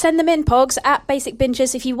 So send them in, Pogs, at Basic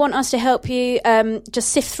Bingers, if you want us to help you just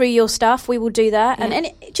sift through your stuff. We will do that. Yeah. And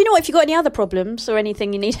do you know what? If you've got any other problems or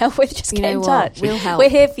anything you need help with, just get in touch. We'll help. We're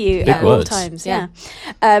here for you at all words. times. Yeah.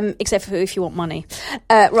 Except for if you want money.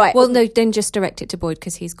 Right. Well, no, then just direct it to Boyd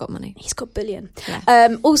because he's got money. He's got billion.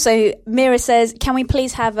 Yeah. Also, Mira says, can we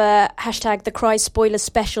please have a hashtag The Cry spoiler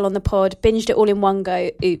special on the pod? Binged it all in one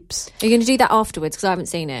go. Oops. Are you going to do that afterwards? Because I haven't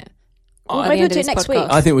seen it. Well, At maybe the end we'll do of it this next podcast.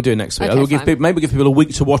 week. I think we'll do it next week. Okay, We'll give fine. people, maybe give people a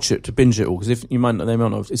week to watch it, to binge it all, because if you might not, they might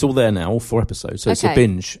not. It's all there now, all 4 episodes. So it's a Okay.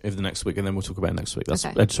 binge of the next week, and then we'll talk about it next week. That's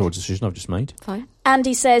Okay. an editorial decision I've just made. Fine.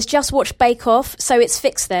 Andy says, just watch Bake Off, so it's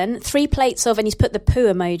fixed then. 3 plates of, and he's put the poo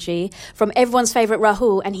emoji, from everyone's favourite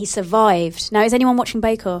Rahul, and he survived. Now, is anyone watching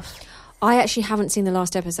Bake Off? I actually haven't seen the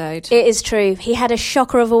last episode. It is true. He had a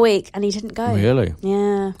shocker of a week, and he didn't go. Really?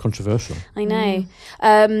 Yeah. Controversial. I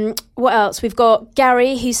know. What else? We've got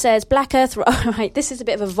Gary who says Black Earth. Right, this is a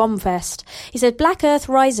bit of a vom fest. He said Black Earth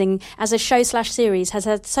Rising as a show/series has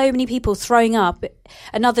had so many people throwing up.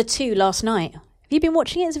 Another 2 last night. Have you been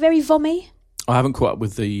watching it? It's very vommy. I haven't caught up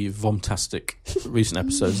with the vomtastic recent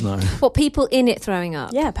episodes, no. What, people in it throwing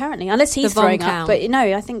up? Yeah, apparently, unless he's The vom throwing up. count. But no,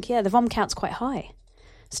 I think the vom count's quite high.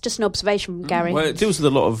 It's just an observation from Gary. Well, it deals with a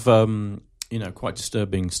lot of, quite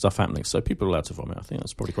disturbing stuff happening, so people are allowed to vomit. I think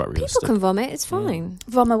that's probably quite realistic. People can vomit, it's fine.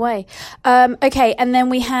 Vom away. Okay, and then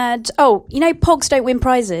we had Pogs don't win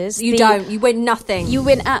prizes. You don't. You win nothing. You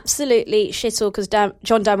win absolutely shit all because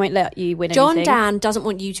John Dan won't let you win John anything. Dan doesn't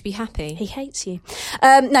want you to be happy. He hates you.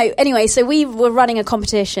 Anyway, so we were running a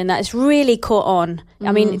competition that has really caught on.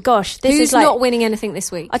 I mean, gosh, this Who's is like... not winning anything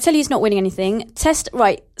this week? I tell you he's not winning anything. So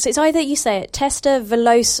it's either you say it, Testa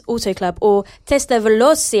Veloce Auto Club or Testa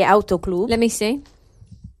Veloce Auto Club. Let me see.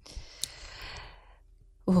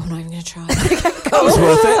 Oh, I'm not even going to try. That was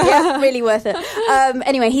worth it. Yeah, really worth it.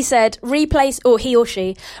 Anyway, he said, he or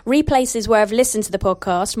she replaces where I've listened to the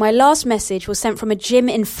podcast. My last message was sent from a gym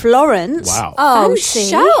in Florence. Wow. Oh, Fancy.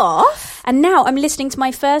 show off. And now I'm listening to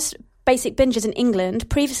my first basic binges in England.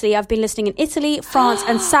 Previously, I've been listening in Italy, France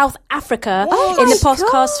and South Africa in the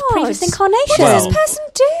podcast Previous Incarnation. What Well, does this person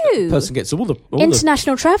do? Person gets all the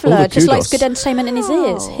International all traveller, the just likes kudos. good entertainment in his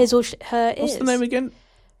ears. His or her ears. What's the name again?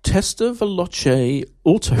 Testa Veloce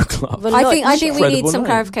Auto Club. I think we need Incredible some name.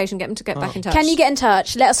 clarification. Get them to get back in touch. Can you get in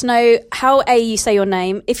touch? Let us know how you say your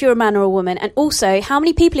name, if you're a man or a woman, and also how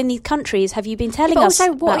many people in these countries have you been telling But us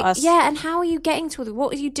also, about us? Yeah, and how are you getting to all the...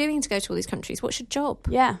 What are you doing to go to all these countries? What's your job?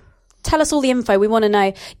 Yeah. Tell us all the info. We want to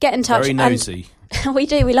know. Get in touch. Very nosy. And we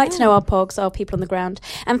do. We like to know our pogs, our people on the ground.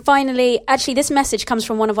 And finally, actually, this message comes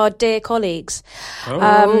from one of our dear colleagues.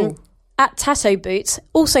 At Tasso Boots,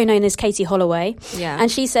 also known as Katie Holloway. Yeah.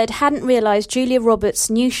 And she said, hadn't realised Julia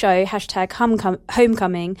Roberts' new show,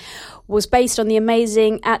 #Homecoming, was based on the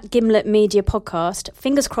amazing At Gimlet Media podcast.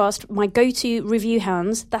 Fingers crossed, my go-to review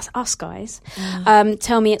hounds, that's us guys,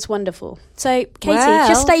 tell me it's wonderful. So, Katie, Well,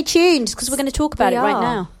 just stay tuned because we're going to talk about we it right are.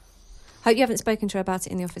 now. Hope you haven't spoken to her about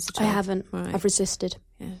it in the office at I all. haven't. Right. I've resisted.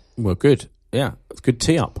 Well, good. Yeah, good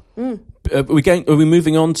tee up. Are we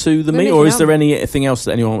moving on to the We're meet, or moving is there on. anything else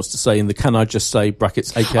that anyone wants to say in the "Can I just say"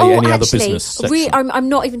 brackets, aka any other business section? I'm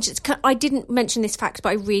not even. I didn't mention this fact, but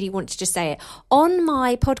I really want to just say it on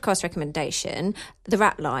my podcast recommendation, The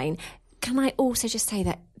Rat Line. Can I also just say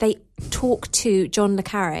that they talk to John le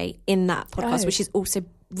Carré in that podcast, which is also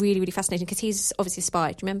really, really fascinating because he's obviously a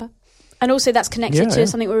spy. Do you remember? And also that's connected Yeah, to yeah.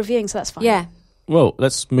 something we're reviewing, so that's fine. Yeah, Well,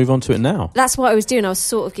 let's move on to it now. that's what I was doing. I was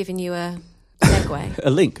sort of giving you a segue. A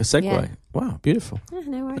link, a segue. Yeah. Wow, beautiful. Yeah,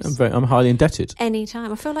 no worries. I'm highly indebted.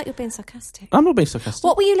 Anytime. I feel like you're being sarcastic. I'm not being sarcastic.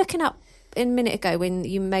 What were you looking up a minute ago when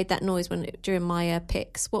you made that noise during my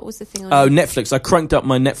picks? What was the thing on Oh, Netflix. I cranked up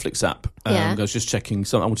my Netflix app. Yeah. I was just checking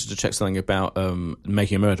something. I wanted to check something about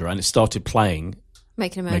Making a Murderer, and it started playing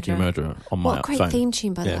Making a Murderer? Making a Murderer on my What a great phone. theme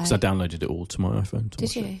tune, by the Yeah, way. because I downloaded it all to my iPhone. To Did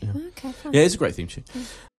watch you? it, yeah. Okay, fine. Yeah, it's a great theme tune.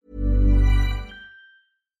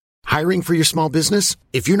 Hiring for your small business?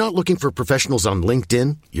 If you're not looking for professionals on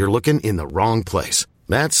LinkedIn, you're looking in the wrong place.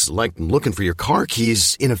 That's like looking for your car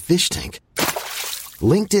keys in a fish tank.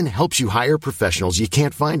 LinkedIn helps you hire professionals you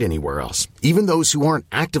can't find anywhere else, even those who aren't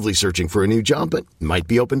actively searching for a new job but might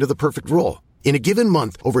be open to the perfect role. In a given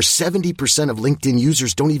month, over 70% of LinkedIn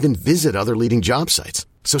users don't even visit other leading job sites.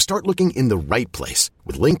 So start looking in the right place.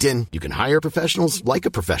 With LinkedIn, you can hire professionals like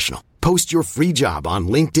a professional. Post your free job on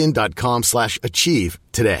linkedin.com/achieve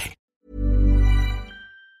today.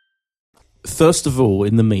 First of all,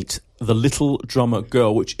 in the meet, The Little Drummer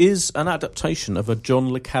Girl, which is an adaptation of a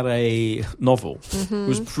John le Carré novel. It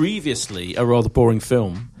was previously a rather boring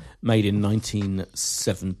film made in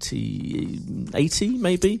 1970,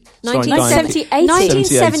 maybe? Starring Diane- 1970, 80.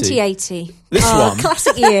 1970-80. This one.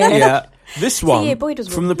 Classic year. Yeah. This one year Boyd was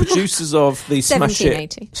from born. the producers of the smash hit.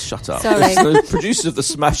 1780. Shut up. Sorry. This is the producers of the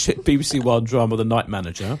smash hit BBC One drama The Night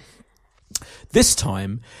Manager. This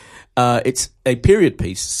time, it's a period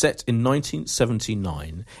piece set in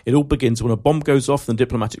 1979. It all begins when a bomb goes off in the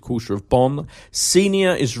diplomatic quarter of Bonn.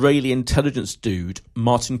 Senior Israeli intelligence dude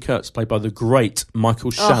Martin Kurtz, played by the great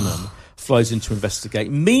Michael Shannon, flies in to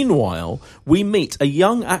investigate. Meanwhile, we meet a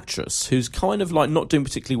young actress who's kind of like not doing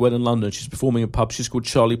particularly well in London. She's performing in a pub. She's called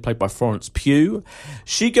Charlie, played by Florence Pugh.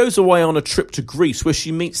 She goes away on a trip to Greece where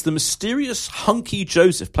she meets the mysterious Hunky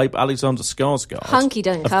Joseph, played by Alexander Skarsgård. Hunky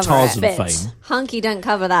don't of cover Tarzan it. fame. Hunky don't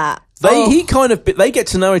cover that. They get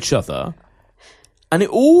to know each other. And it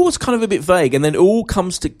all was kind of a bit vague, and then it all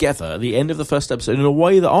comes together at the end of the first episode in a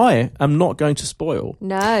way that I am not going to spoil.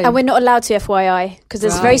 No. And we're not allowed to, FYI, because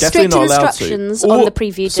there's very Definitely strict not allowed to. instructions on the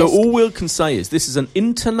preview disc. So all we can say is this is an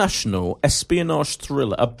international espionage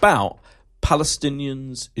thriller about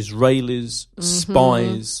Palestinians, Israelis,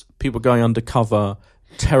 spies, people going undercover,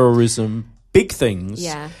 terrorism, big things.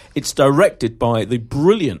 Yeah. It's directed by the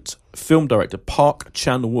brilliant film director Park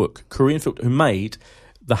Chan-wook, Korean film, who made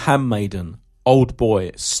The Handmaiden, Old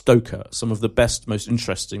Boy, Stoker, some of the best, most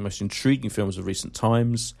interesting, most intriguing films of recent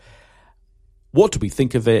times. What do we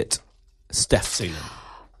think of it? Steph Seelan.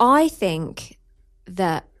 I think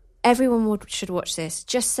that everyone should watch this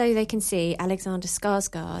just so they can see Alexander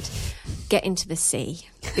Skarsgård get into the sea,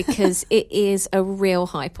 because it is a real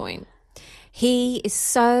high point. He is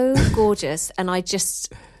so gorgeous, and I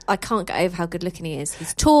can't get over how good looking he is.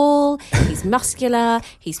 He's tall, he's muscular,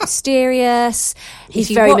 he's mysterious. He's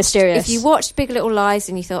very mysterious. If you watched Big Little Lies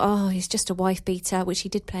and you thought, oh, he's just a wife beater, which he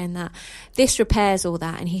did play in that, this repairs all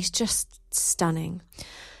that, and he's just stunning.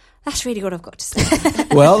 That's really what I've got to say.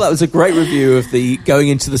 Well, that was a great review of the going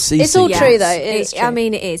into the sea. It's all scene. true, though. It is true. I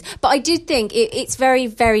mean, it is. But I do think it's very,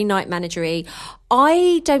 very night managery.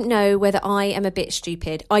 I don't know whether I am a bit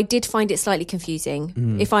stupid. I did find it slightly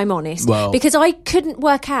confusing, if I'm honest, because I couldn't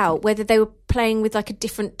work out whether they were playing with like a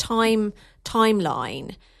different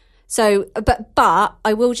timeline. So, but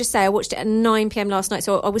I will just say I watched it at 9 p.m. last night,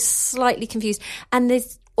 so I was slightly confused. And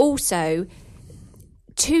there's also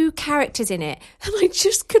 2 characters in it, and I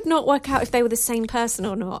just could not work out if they were the same person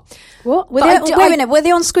or not. What? Were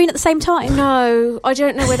they on screen at the same time? No, I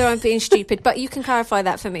don't know whether I'm being stupid, but you can clarify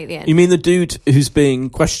that for me at the end. You mean the dude who's being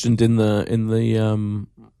questioned in like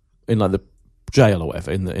the jail or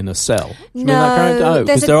whatever, in a cell? Do you mean that character? Oh,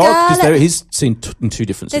 there's a girl. Because he's seen in 2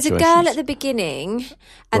 different There's situations. a girl at the beginning,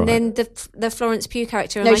 and then the Florence Pugh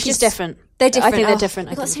character. And No, I she's just- different. They're different. I think they're different.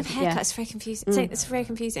 They've got the same haircut. Yeah. It's very confusing. It's very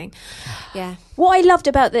confusing. Yeah. What I loved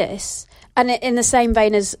about this, and in the same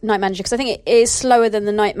vein as Night Manager, because I think it is slower than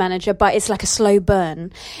the Night Manager, but it's like a slow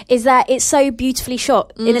burn, is that it's so beautifully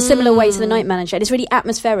shot in a similar way to the Night Manager. And it's really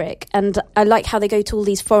atmospheric, and I like how they go to all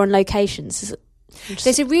these foreign locations.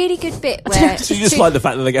 There's a really good bit where. So you just like the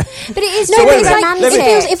fact that they go. But it is So no, wait a it's minute, like let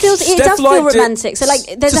me- it does Steph feel liked it. romantic. So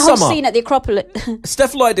like, there's To a whole sum up. scene at the Acropolis.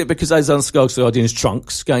 Steph liked it because Alexander Skarsgård in his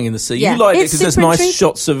trunks going in the sea. Yeah. You liked it It's because there's super nice intriguing.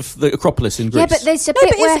 shots of the Acropolis in Greece. Yeah, but there's a No, bit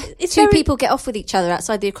but where it's two very- people get off with each other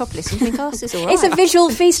outside the Acropolis and you think, oh, this is all right. It's a visual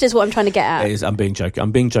feast, is what I'm trying to get at. It is, I'm being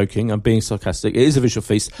joking. I'm being sarcastic. It is a visual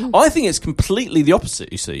feast. I think it's completely the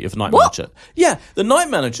opposite, you see, of Night What? Manager. Yeah, the Night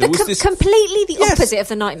Manager was this... completely the Yes. opposite of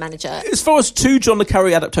the Night Manager. As far as 2 John le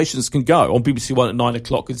Carré adaptations can go on BBC One at 9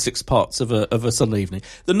 o'clock in 6 parts of a Sunday evening,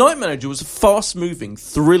 The Night Manager was a fast-moving,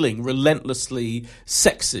 thrilling, relentlessly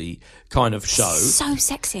sexy kind of show. So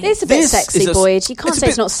sexy. It's a bit This sexy, is a- Boyd. You can't it's a say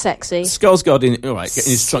it's bit- not sexy. Skarsgård in, all right,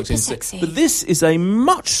 getting his trunks in. Super sexy. But this is a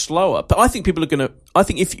much slower. But I think people are going to. I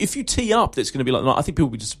think if you tee up that it's going to be like, I think people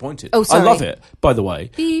will be disappointed. Oh, sorry. I love it, by the way.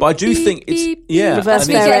 Beep, but I do beep, think it's beep, yeah. beep. Reverse and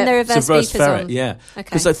it's- ferret. Getting the it's a reverse reverse beepers ferret, on. yeah. Okay.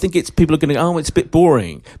 Because I think people are going to go, it's a bit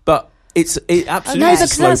boring, but it absolutely No, is a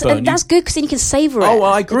because slow burn. that's good because then you can savour it. Oh,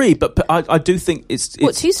 I agree, but I do think it's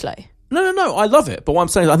What, too slow? No, I love it. But what I'm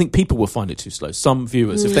saying is I think people will find it too slow. Some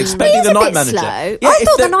viewers, if they're expecting It is the a Night bit Manager. slow. Yeah, I if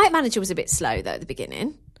thought the they're- Night Manager was a bit slow though at the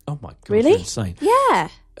beginning. Oh my God, Really? you're insane. Yeah.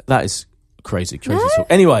 That is crazy talk.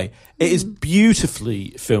 Anyway, it is beautifully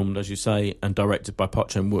filmed, as you say, and directed by Park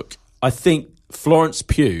Chan-wook. I think Florence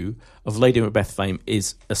Pugh of Lady Macbeth fame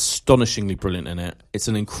is astonishingly brilliant in it. It's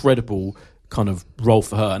an incredible kind of role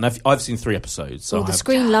for her, and I've seen 3 episodes. So Well, I the have-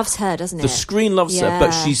 screen loves her, doesn't it? the screen loves her,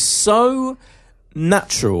 but Yeah. she's so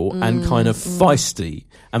natural and kind of feisty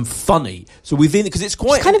and funny. So within, because it's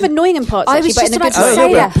quite It's kind of annoying in parts, I actually, was but just in a about good to Oh, way.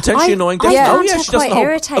 say yeah, that. but potentially I- annoying. I Definitely. found Oh, yeah, her she doesn't quite hold.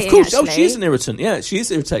 irritating, Of course, actually. she is an irritant. Yeah, she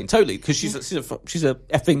is irritating totally because she's a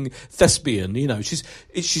effing thespian. You know, she's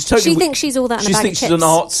totally. She thinks she's all that in a She bag thinks of she's an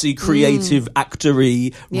chips. artsy, creative,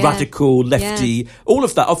 actory, Yeah. radical, lefty. All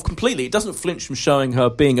of that. Completely. It doesn't flinch from showing her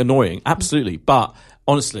being annoying. Absolutely, but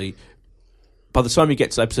honestly. by the time you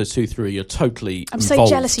get to episode 2, 3, you're totally I'm so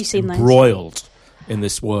involved, jealous you've seen those. embroiled in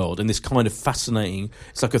this world, in this kind of fascinating.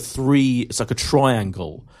 It's like a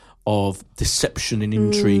triangle of deception and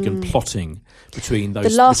intrigue and plotting between those. The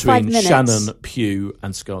last 5 between minutes. Shannon, Pugh,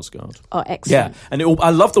 and Skarsgård. Oh, excellent. Yeah, and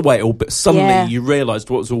I love the way it all. But suddenly Yeah. you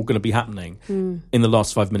realised what was all going to be happening in the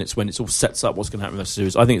last 5 minutes when it's all sets up what's going to happen in the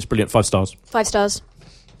series. I think it's brilliant. 5 stars. 5 stars.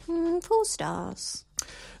 4 stars.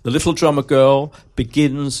 The Little Drummer Girl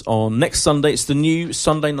begins on next Sunday. It's the new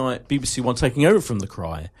Sunday night BBC One taking over from The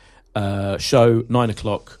Cry show, 9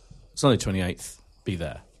 o'clock, Sunday 28th. Be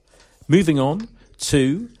there. Moving on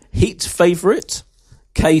to Heat favourite,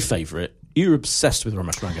 K favourite. You're obsessed with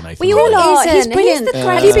Ramesh Ranganathan. We all are. He's Isn't. brilliant. He's the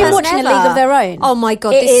Have you been greatest watching A person League of Their Own? Oh my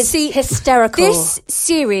God. It is hysterical. This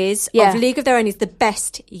series Yeah. of League of Their Own is the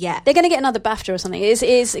best yet. They're going to get another BAFTA or something. It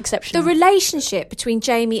is exceptional. The relationship between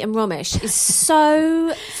Jamie and Ramesh is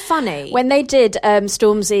so funny. When they did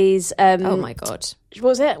Stormzy's... oh my God. What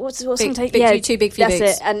was it? What's Big- song? Big Too Big for Your That's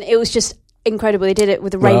Boots. it. And it was just incredible. They did it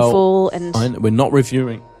with the Well, rainfall and... We're not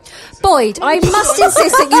reviewing. Boyd, I must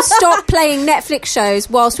insist that you stop playing Netflix shows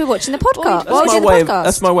whilst we're watching the podcast. That's my, the way of, podcast.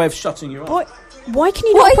 that's my way of shutting you up. Why can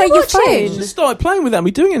you What not are play you your watching? phone? Just started playing without me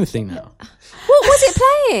doing anything now. What was it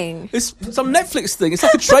playing? It's some Netflix thing. It's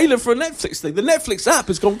like a trailer for a Netflix thing. The Netflix app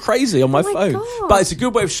has gone crazy on my my phone. God. But it's a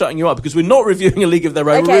good way of shutting you up because we're not reviewing A League of Their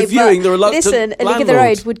Own. Okay, we're reviewing but The Reluctant listen, A Landlord. League of Their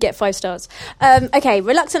Own would get 5 stars. Okay,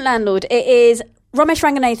 Reluctant Landlord. It is Ramesh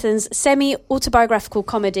Ranganathan's semi-autobiographical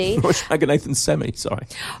comedy. Ranganathan Semi, sorry.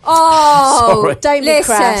 Oh, Sorry. Don't be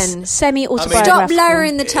listen. crass. Semi-autobiographical. Stop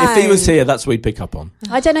lowering the tone. If he was here, that's what he'd pick up on.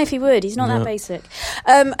 I don't know if he would. He's not that basic.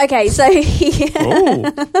 Okay, so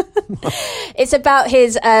Oh. it's about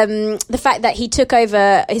his the fact that he took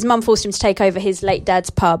over. His mum forced him to take over his late dad's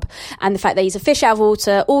pub, and the fact that he's a fish out of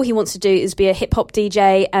water. All he wants to do is be a hip hop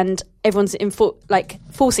DJ, and everyone's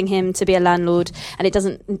forcing him to be a landlord, and it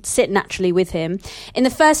doesn't sit naturally with him. In the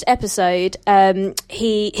first episode,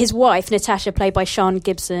 his wife Natasha, played by Sian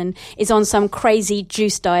Gibson, is on some crazy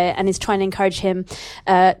juice diet and is trying to encourage him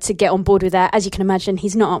to get on board with that. As you can imagine,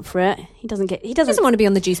 he's not up for it. He doesn't want to be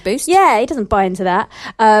on the juice boost. Yeah, he doesn't buy into that.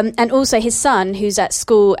 And also his son, who's at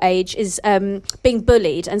school age, is being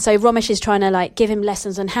bullied. And so Ramesh is trying to give him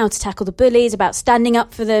lessons on how to tackle the bullies, about standing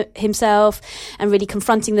up for himself and really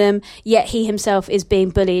confronting them. Yet he himself is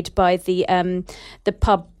being bullied by the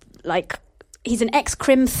pub, he's an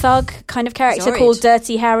ex-crim thug kind of character Sorry. called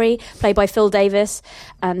Dirty Harry, played by Phil Davis.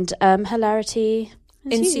 And hilarity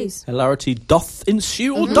Ensues. Hilarity doth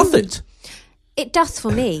ensue or doth it? It doth for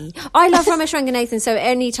me. I love Ramesh Ranganathan, so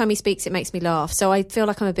any time he speaks, it makes me laugh. So I feel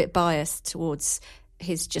like I'm a bit biased towards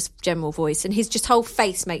his just general voice, and his just whole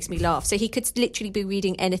face makes me laugh. So he could literally be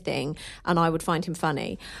reading anything, and I would find him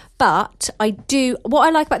funny. But what I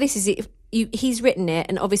like about this is he's written it,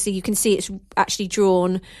 and obviously you can see it's actually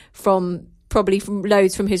drawn from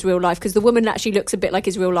loads from his real life, because the woman actually looks a bit like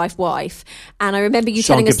his real life wife. And I remember you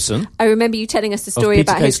Sian telling Gibson. us. I remember you telling us the story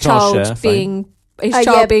Peter about his Kay's car share child fame.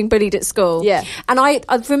 being bullied at school. Yeah.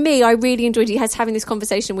 And for me, I really enjoyed having this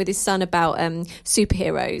conversation with his son about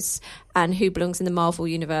superheroes and who belongs in the Marvel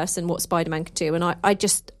universe and what Spider-Man can do. And I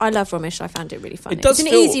love Ramesh. I found it really funny. It's an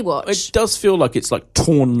easy watch. It does feel like it's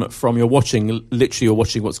torn from you're watching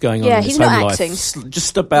what's going on in his he's home not life. acting.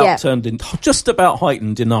 Just about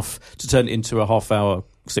heightened enough to turn it into a half-hour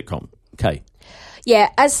sitcom. Okay. Yeah,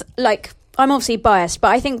 I'm obviously biased, but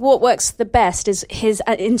I think what works the best is his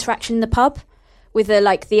interaction in the pub with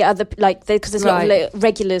the other, because there's a lot of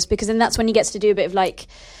regulars, because then that's when he gets to do a bit of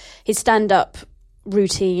his stand-up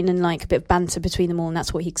routine and a bit of banter between them all, and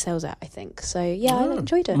that's what he excels at, I think. So yeah, I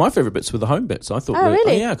enjoyed it. My favourite bits were the home bits. I thought,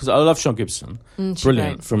 really? yeah, because I love Sian Gibson,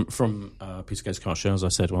 brilliant great. from Peter Kay's car show, as I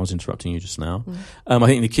said when I was interrupting you just now. I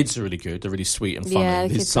think the kids are really good. They're really sweet and funny. Yeah, the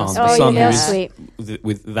His kids son, are the sweet. son yeah, who is sweet.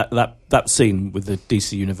 with that scene with the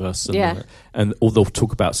DC universe, and, Yeah. and all they'll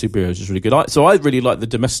talk about superheroes is really good. So I really like the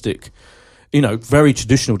domestic, very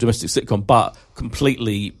traditional domestic sitcom, but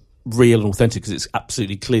completely real and authentic, because it's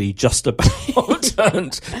absolutely clearly just about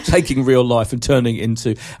taking real life and turning it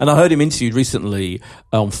into. And I heard him interviewed recently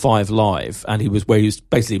on 5 Live, and he was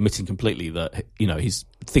basically admitting completely that he's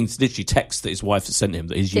literally texts that his wife has sent him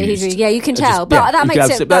that he's used. Yeah, you can tell, but that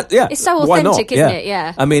makes it. It's so why not? authentic, isn't it?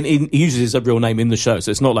 Yeah. I mean, he uses his real name in the show,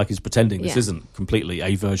 so it's not like he's pretending. This Yeah. isn't completely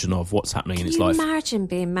a version of what's happening in his Can you life. imagine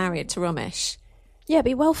being married to Ramesh? Yeah,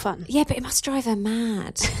 be well fun. Yeah, but it must drive her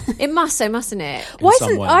mad. It must, so mustn't it? Why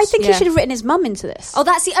some isn't? ways. I think he Yeah. should have written his mum into this. Oh,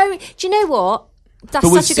 that's the only. Do you know what? That's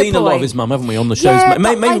But we've such a good seen point. a lot of his mum, haven't we, on the shows? Yeah,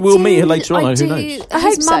 Maybe but we'll meet her do- later on. I Who do. knows? I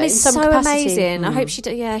hope His so, mum in is some so capacity. amazing. I hope she.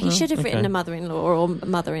 He should have written okay. a mother-in-law or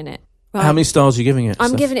mother in it. Right. How many stars are you giving it? I'm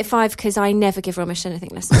Steph? giving it 5 because I never give Ramesh anything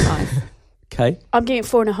less than 5. Kay? I'm giving it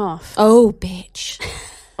 4.5. Oh, bitch.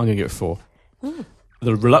 I'm going to give it 4.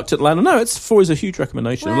 The Reluctant Landlord. No, 4 is a huge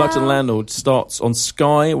recommendation. Well. Reluctant Landlord starts on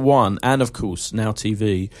Sky 1 and, of course, Now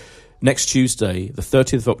TV next Tuesday, the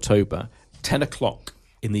 30th of October, 10 o'clock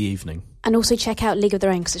in the evening. And also check out League of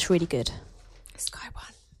Their Own because it's really good. Sky One.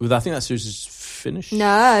 Well, I think that series is finished.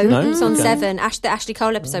 No, No? it's on Okay. 7. The Ashley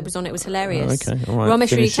Cole episode was on. It was hilarious. Okay, all right.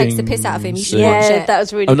 Ramesh really takes the piss out of him. You should Finishing watch Yeah, it. that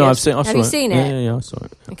was really Oh, good. no, I've seen it. Have you seen it? Yeah, I saw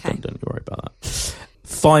it. Okay. Don't you worry about that.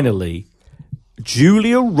 Finally,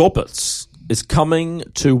 Julia Roberts is coming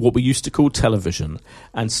to what we used to call television.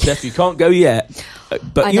 And Steph, you can't go yet,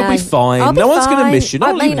 but I you'll be know. fine. I'll be No one's going to fine. miss you. No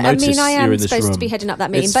one will even notice I you're am in this supposed room. to be heading up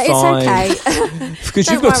that meeting, It's but fine. it's okay. Because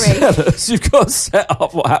Don't you've got worry. to tell us, you've got to set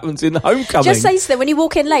up what happens in Homecoming. Just say to them when you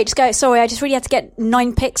walk in late, just go, sorry, I just really had to get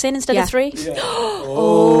 9 picks in instead Yeah. of 3.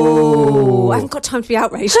 Oh, I haven't got time to be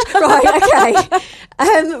outraged. Right, okay.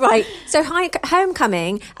 Right. So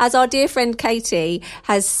Homecoming, as our dear friend Katie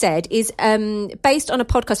has said, is based on a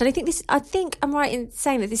podcast. And I think I'm right in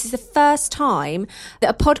saying that this is the first time that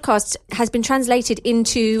a podcast has been translated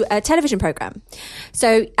into a television programme.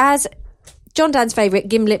 So as John Dan's favourite,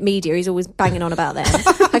 Gimlet Media, he's always banging on about them.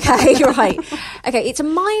 Okay, right. Okay, it's a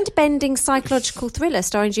mind-bending psychological thriller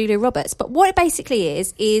starring Julia Roberts. But what it basically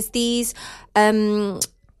is these... what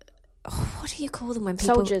do you call them when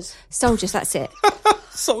people... Soldiers, that's it.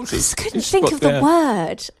 Soldiers. I couldn't think of the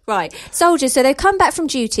word. Right. Soldiers. So they've come back from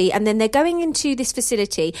duty and then they're going into this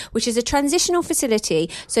facility, which is a transitional facility,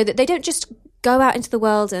 so that they don't just go out into the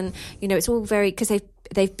world and, it's all very... Because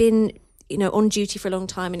they've been... on duty for a long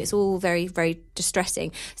time, and it's all very, very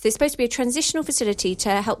distressing. So it's supposed to be a transitional facility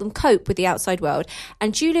to help them cope with the outside world.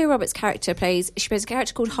 And Julia Roberts' character plays a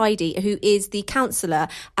character called Heidi, who is the counsellor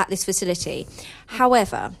at this facility.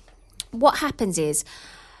 However, what happens is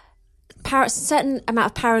a certain amount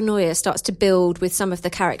of paranoia starts to build with some of the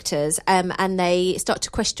characters, and they start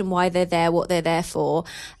to question why they're there, what they're there for.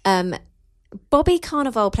 Bobby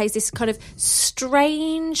Carnival plays this kind of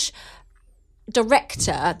strange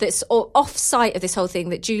director that's off site of this whole thing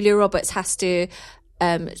that Julia Roberts has to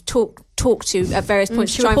talk to at various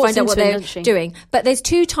points to try and find out what they're doing. But there's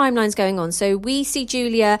 2 timelines going on. So we see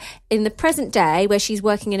Julia in the present day where she's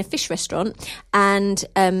working in a fish restaurant, and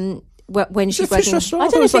when she's working... I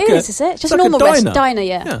don't know if it is it? Just a normal diner,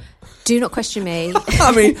 yeah. Do not question me.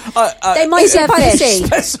 I mean, they might serve by the sea.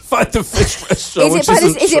 Specify the fish restaurant.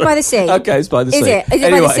 Is it by the sea? Okay, it's by the sea. Is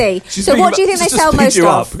it by the sea? So what do you think they sell most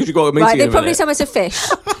of? Right, they probably sell most of fish.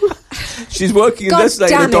 She's working in this day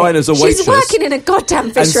in a diner as a waitress. She's working in a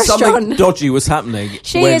goddamn fish restaurant. And something dodgy was happening.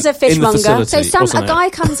 She is a fishmonger. So a guy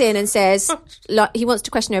comes in and says, like, he wants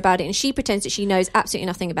to question her about it, and she pretends that she knows absolutely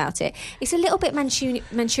nothing about it. It's a little bit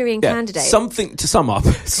Manchurian Candidate. Something to sum up.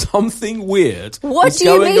 Something weird. What do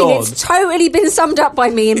you mean? It's totally been summed up by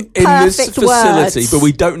me in perfect this facility, words. but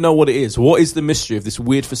we don't know what it is. What is the mystery of this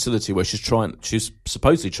weird facility where she's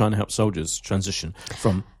supposedly trying to help soldiers transition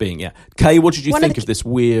from being Kay, what did you think of this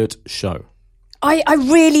weird show? I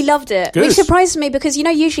really loved it. Good. Which surprised me because,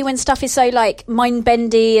 usually when stuff is so, like,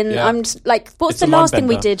 mind-bendy and I'm just, like, what's the last thing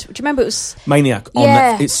we did? Do you remember? It was... Maniac.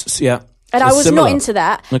 And I was similar. not into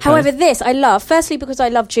that. Okay. However, this I love. Firstly, because I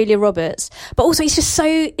love Julia Roberts, but also it's just so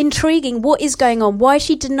intriguing. What is going on? Why is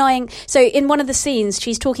she denying? So in one of the scenes,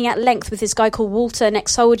 she's talking at length with this guy called Walter, an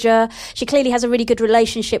ex-soldier. She clearly has a really good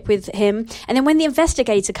relationship with him. And then when the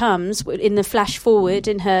investigator comes in the flash forward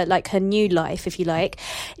in her new life, if you like,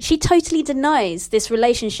 she totally denies this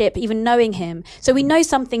relationship, even knowing him. So we know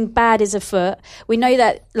something bad is afoot. We know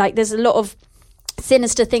that there's a lot of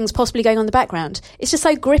sinister things possibly going on in the background. It's just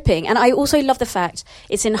so gripping. And I also love the fact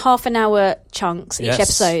it's in half-an-hour chunks each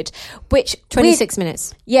episode, which 26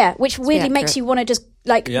 minutes. Yeah, which weirdly makes you want to just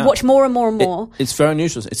watch more and more and more. It's very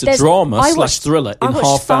unusual. It's a drama / thriller in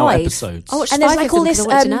half-hour episodes. And there's all this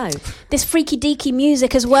this freaky deaky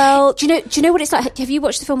music as well. Do you know what it's like? Have you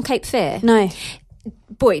watched the film Cape Fear? No.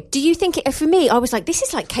 Boy, do you think for me, I was like, this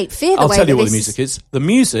is like Cape Fear. I'll tell you what the music is. The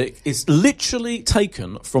music is literally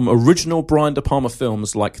taken from original Brian De Palma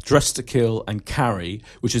films like Dressed to Kill and Carrie,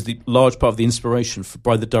 which is the large part of the inspiration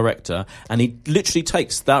by the director. And he literally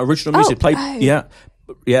takes that original music, and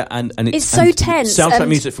it's so tense. Soundtrack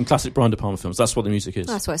music from classic Brian De Palma films. That's what the music is.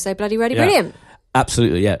 That's why it's so bloody brilliant.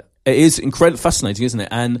 Absolutely, yeah. It is incredibly fascinating, isn't it?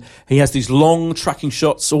 And he has these long tracking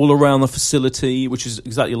shots all around the facility, which is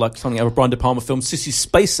exactly like something out of a Brian De Palma film. Sissy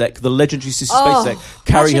Spacek, the legendary Sissy Spacek,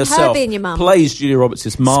 Carrie herself, plays Julia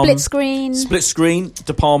Roberts' mum. Split screen,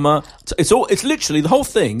 De Palma. It's literally, the whole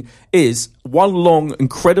thing is one long,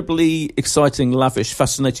 incredibly exciting, lavish,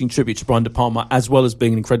 fascinating tribute to Brian De Palma, as well as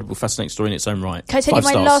being an incredible, fascinating story in its own right. Can I tell 5 you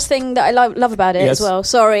my stars. last thing that I love about it as well?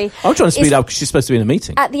 Sorry. I'm trying to speed Is- up because she's supposed to be in a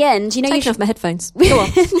meeting. At the end, you know, Taking off my headphones. Go on.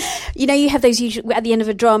 you know, you have those usual, at the end of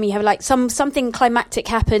a drama, you have like something climactic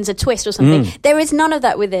happens, a twist or something. There is none of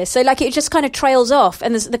that with this. So like it just kind of trails off,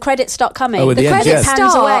 and the credits start coming. Oh, at the the end, credits yes.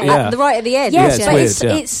 pans away. Yeah. right at the end. Yes, it's but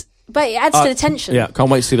weird, it's but it adds to the tension. Yeah, can't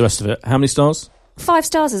wait to see the rest of it. How many stars? 5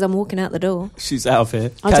 stars as I'm walking out the door. She's out of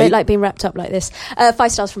here. I Kate? don't like being wrapped up like this.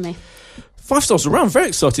 5 stars from me. 5 stars around. Very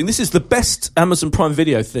exciting. This is the best Amazon Prime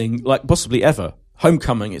Video thing, like possibly ever.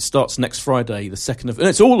 Homecoming. It starts next Friday, the 2nd of... And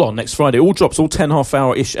it's all on next Friday. All drops. All 10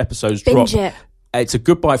 half-hour-ish episodes Binge drop. it. It's a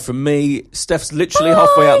goodbye from me. Steph's literally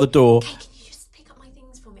halfway out the door. Can you just pick up my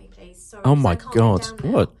things for me, please? Sorry, Oh my God.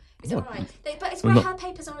 What? Is it What? all right? But it's I'm where not- her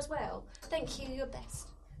papers are as well. Thank you, you're best.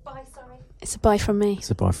 Bye, sorry. It's a bye from me. It's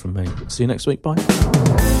a bye from me. See you next week. Bye.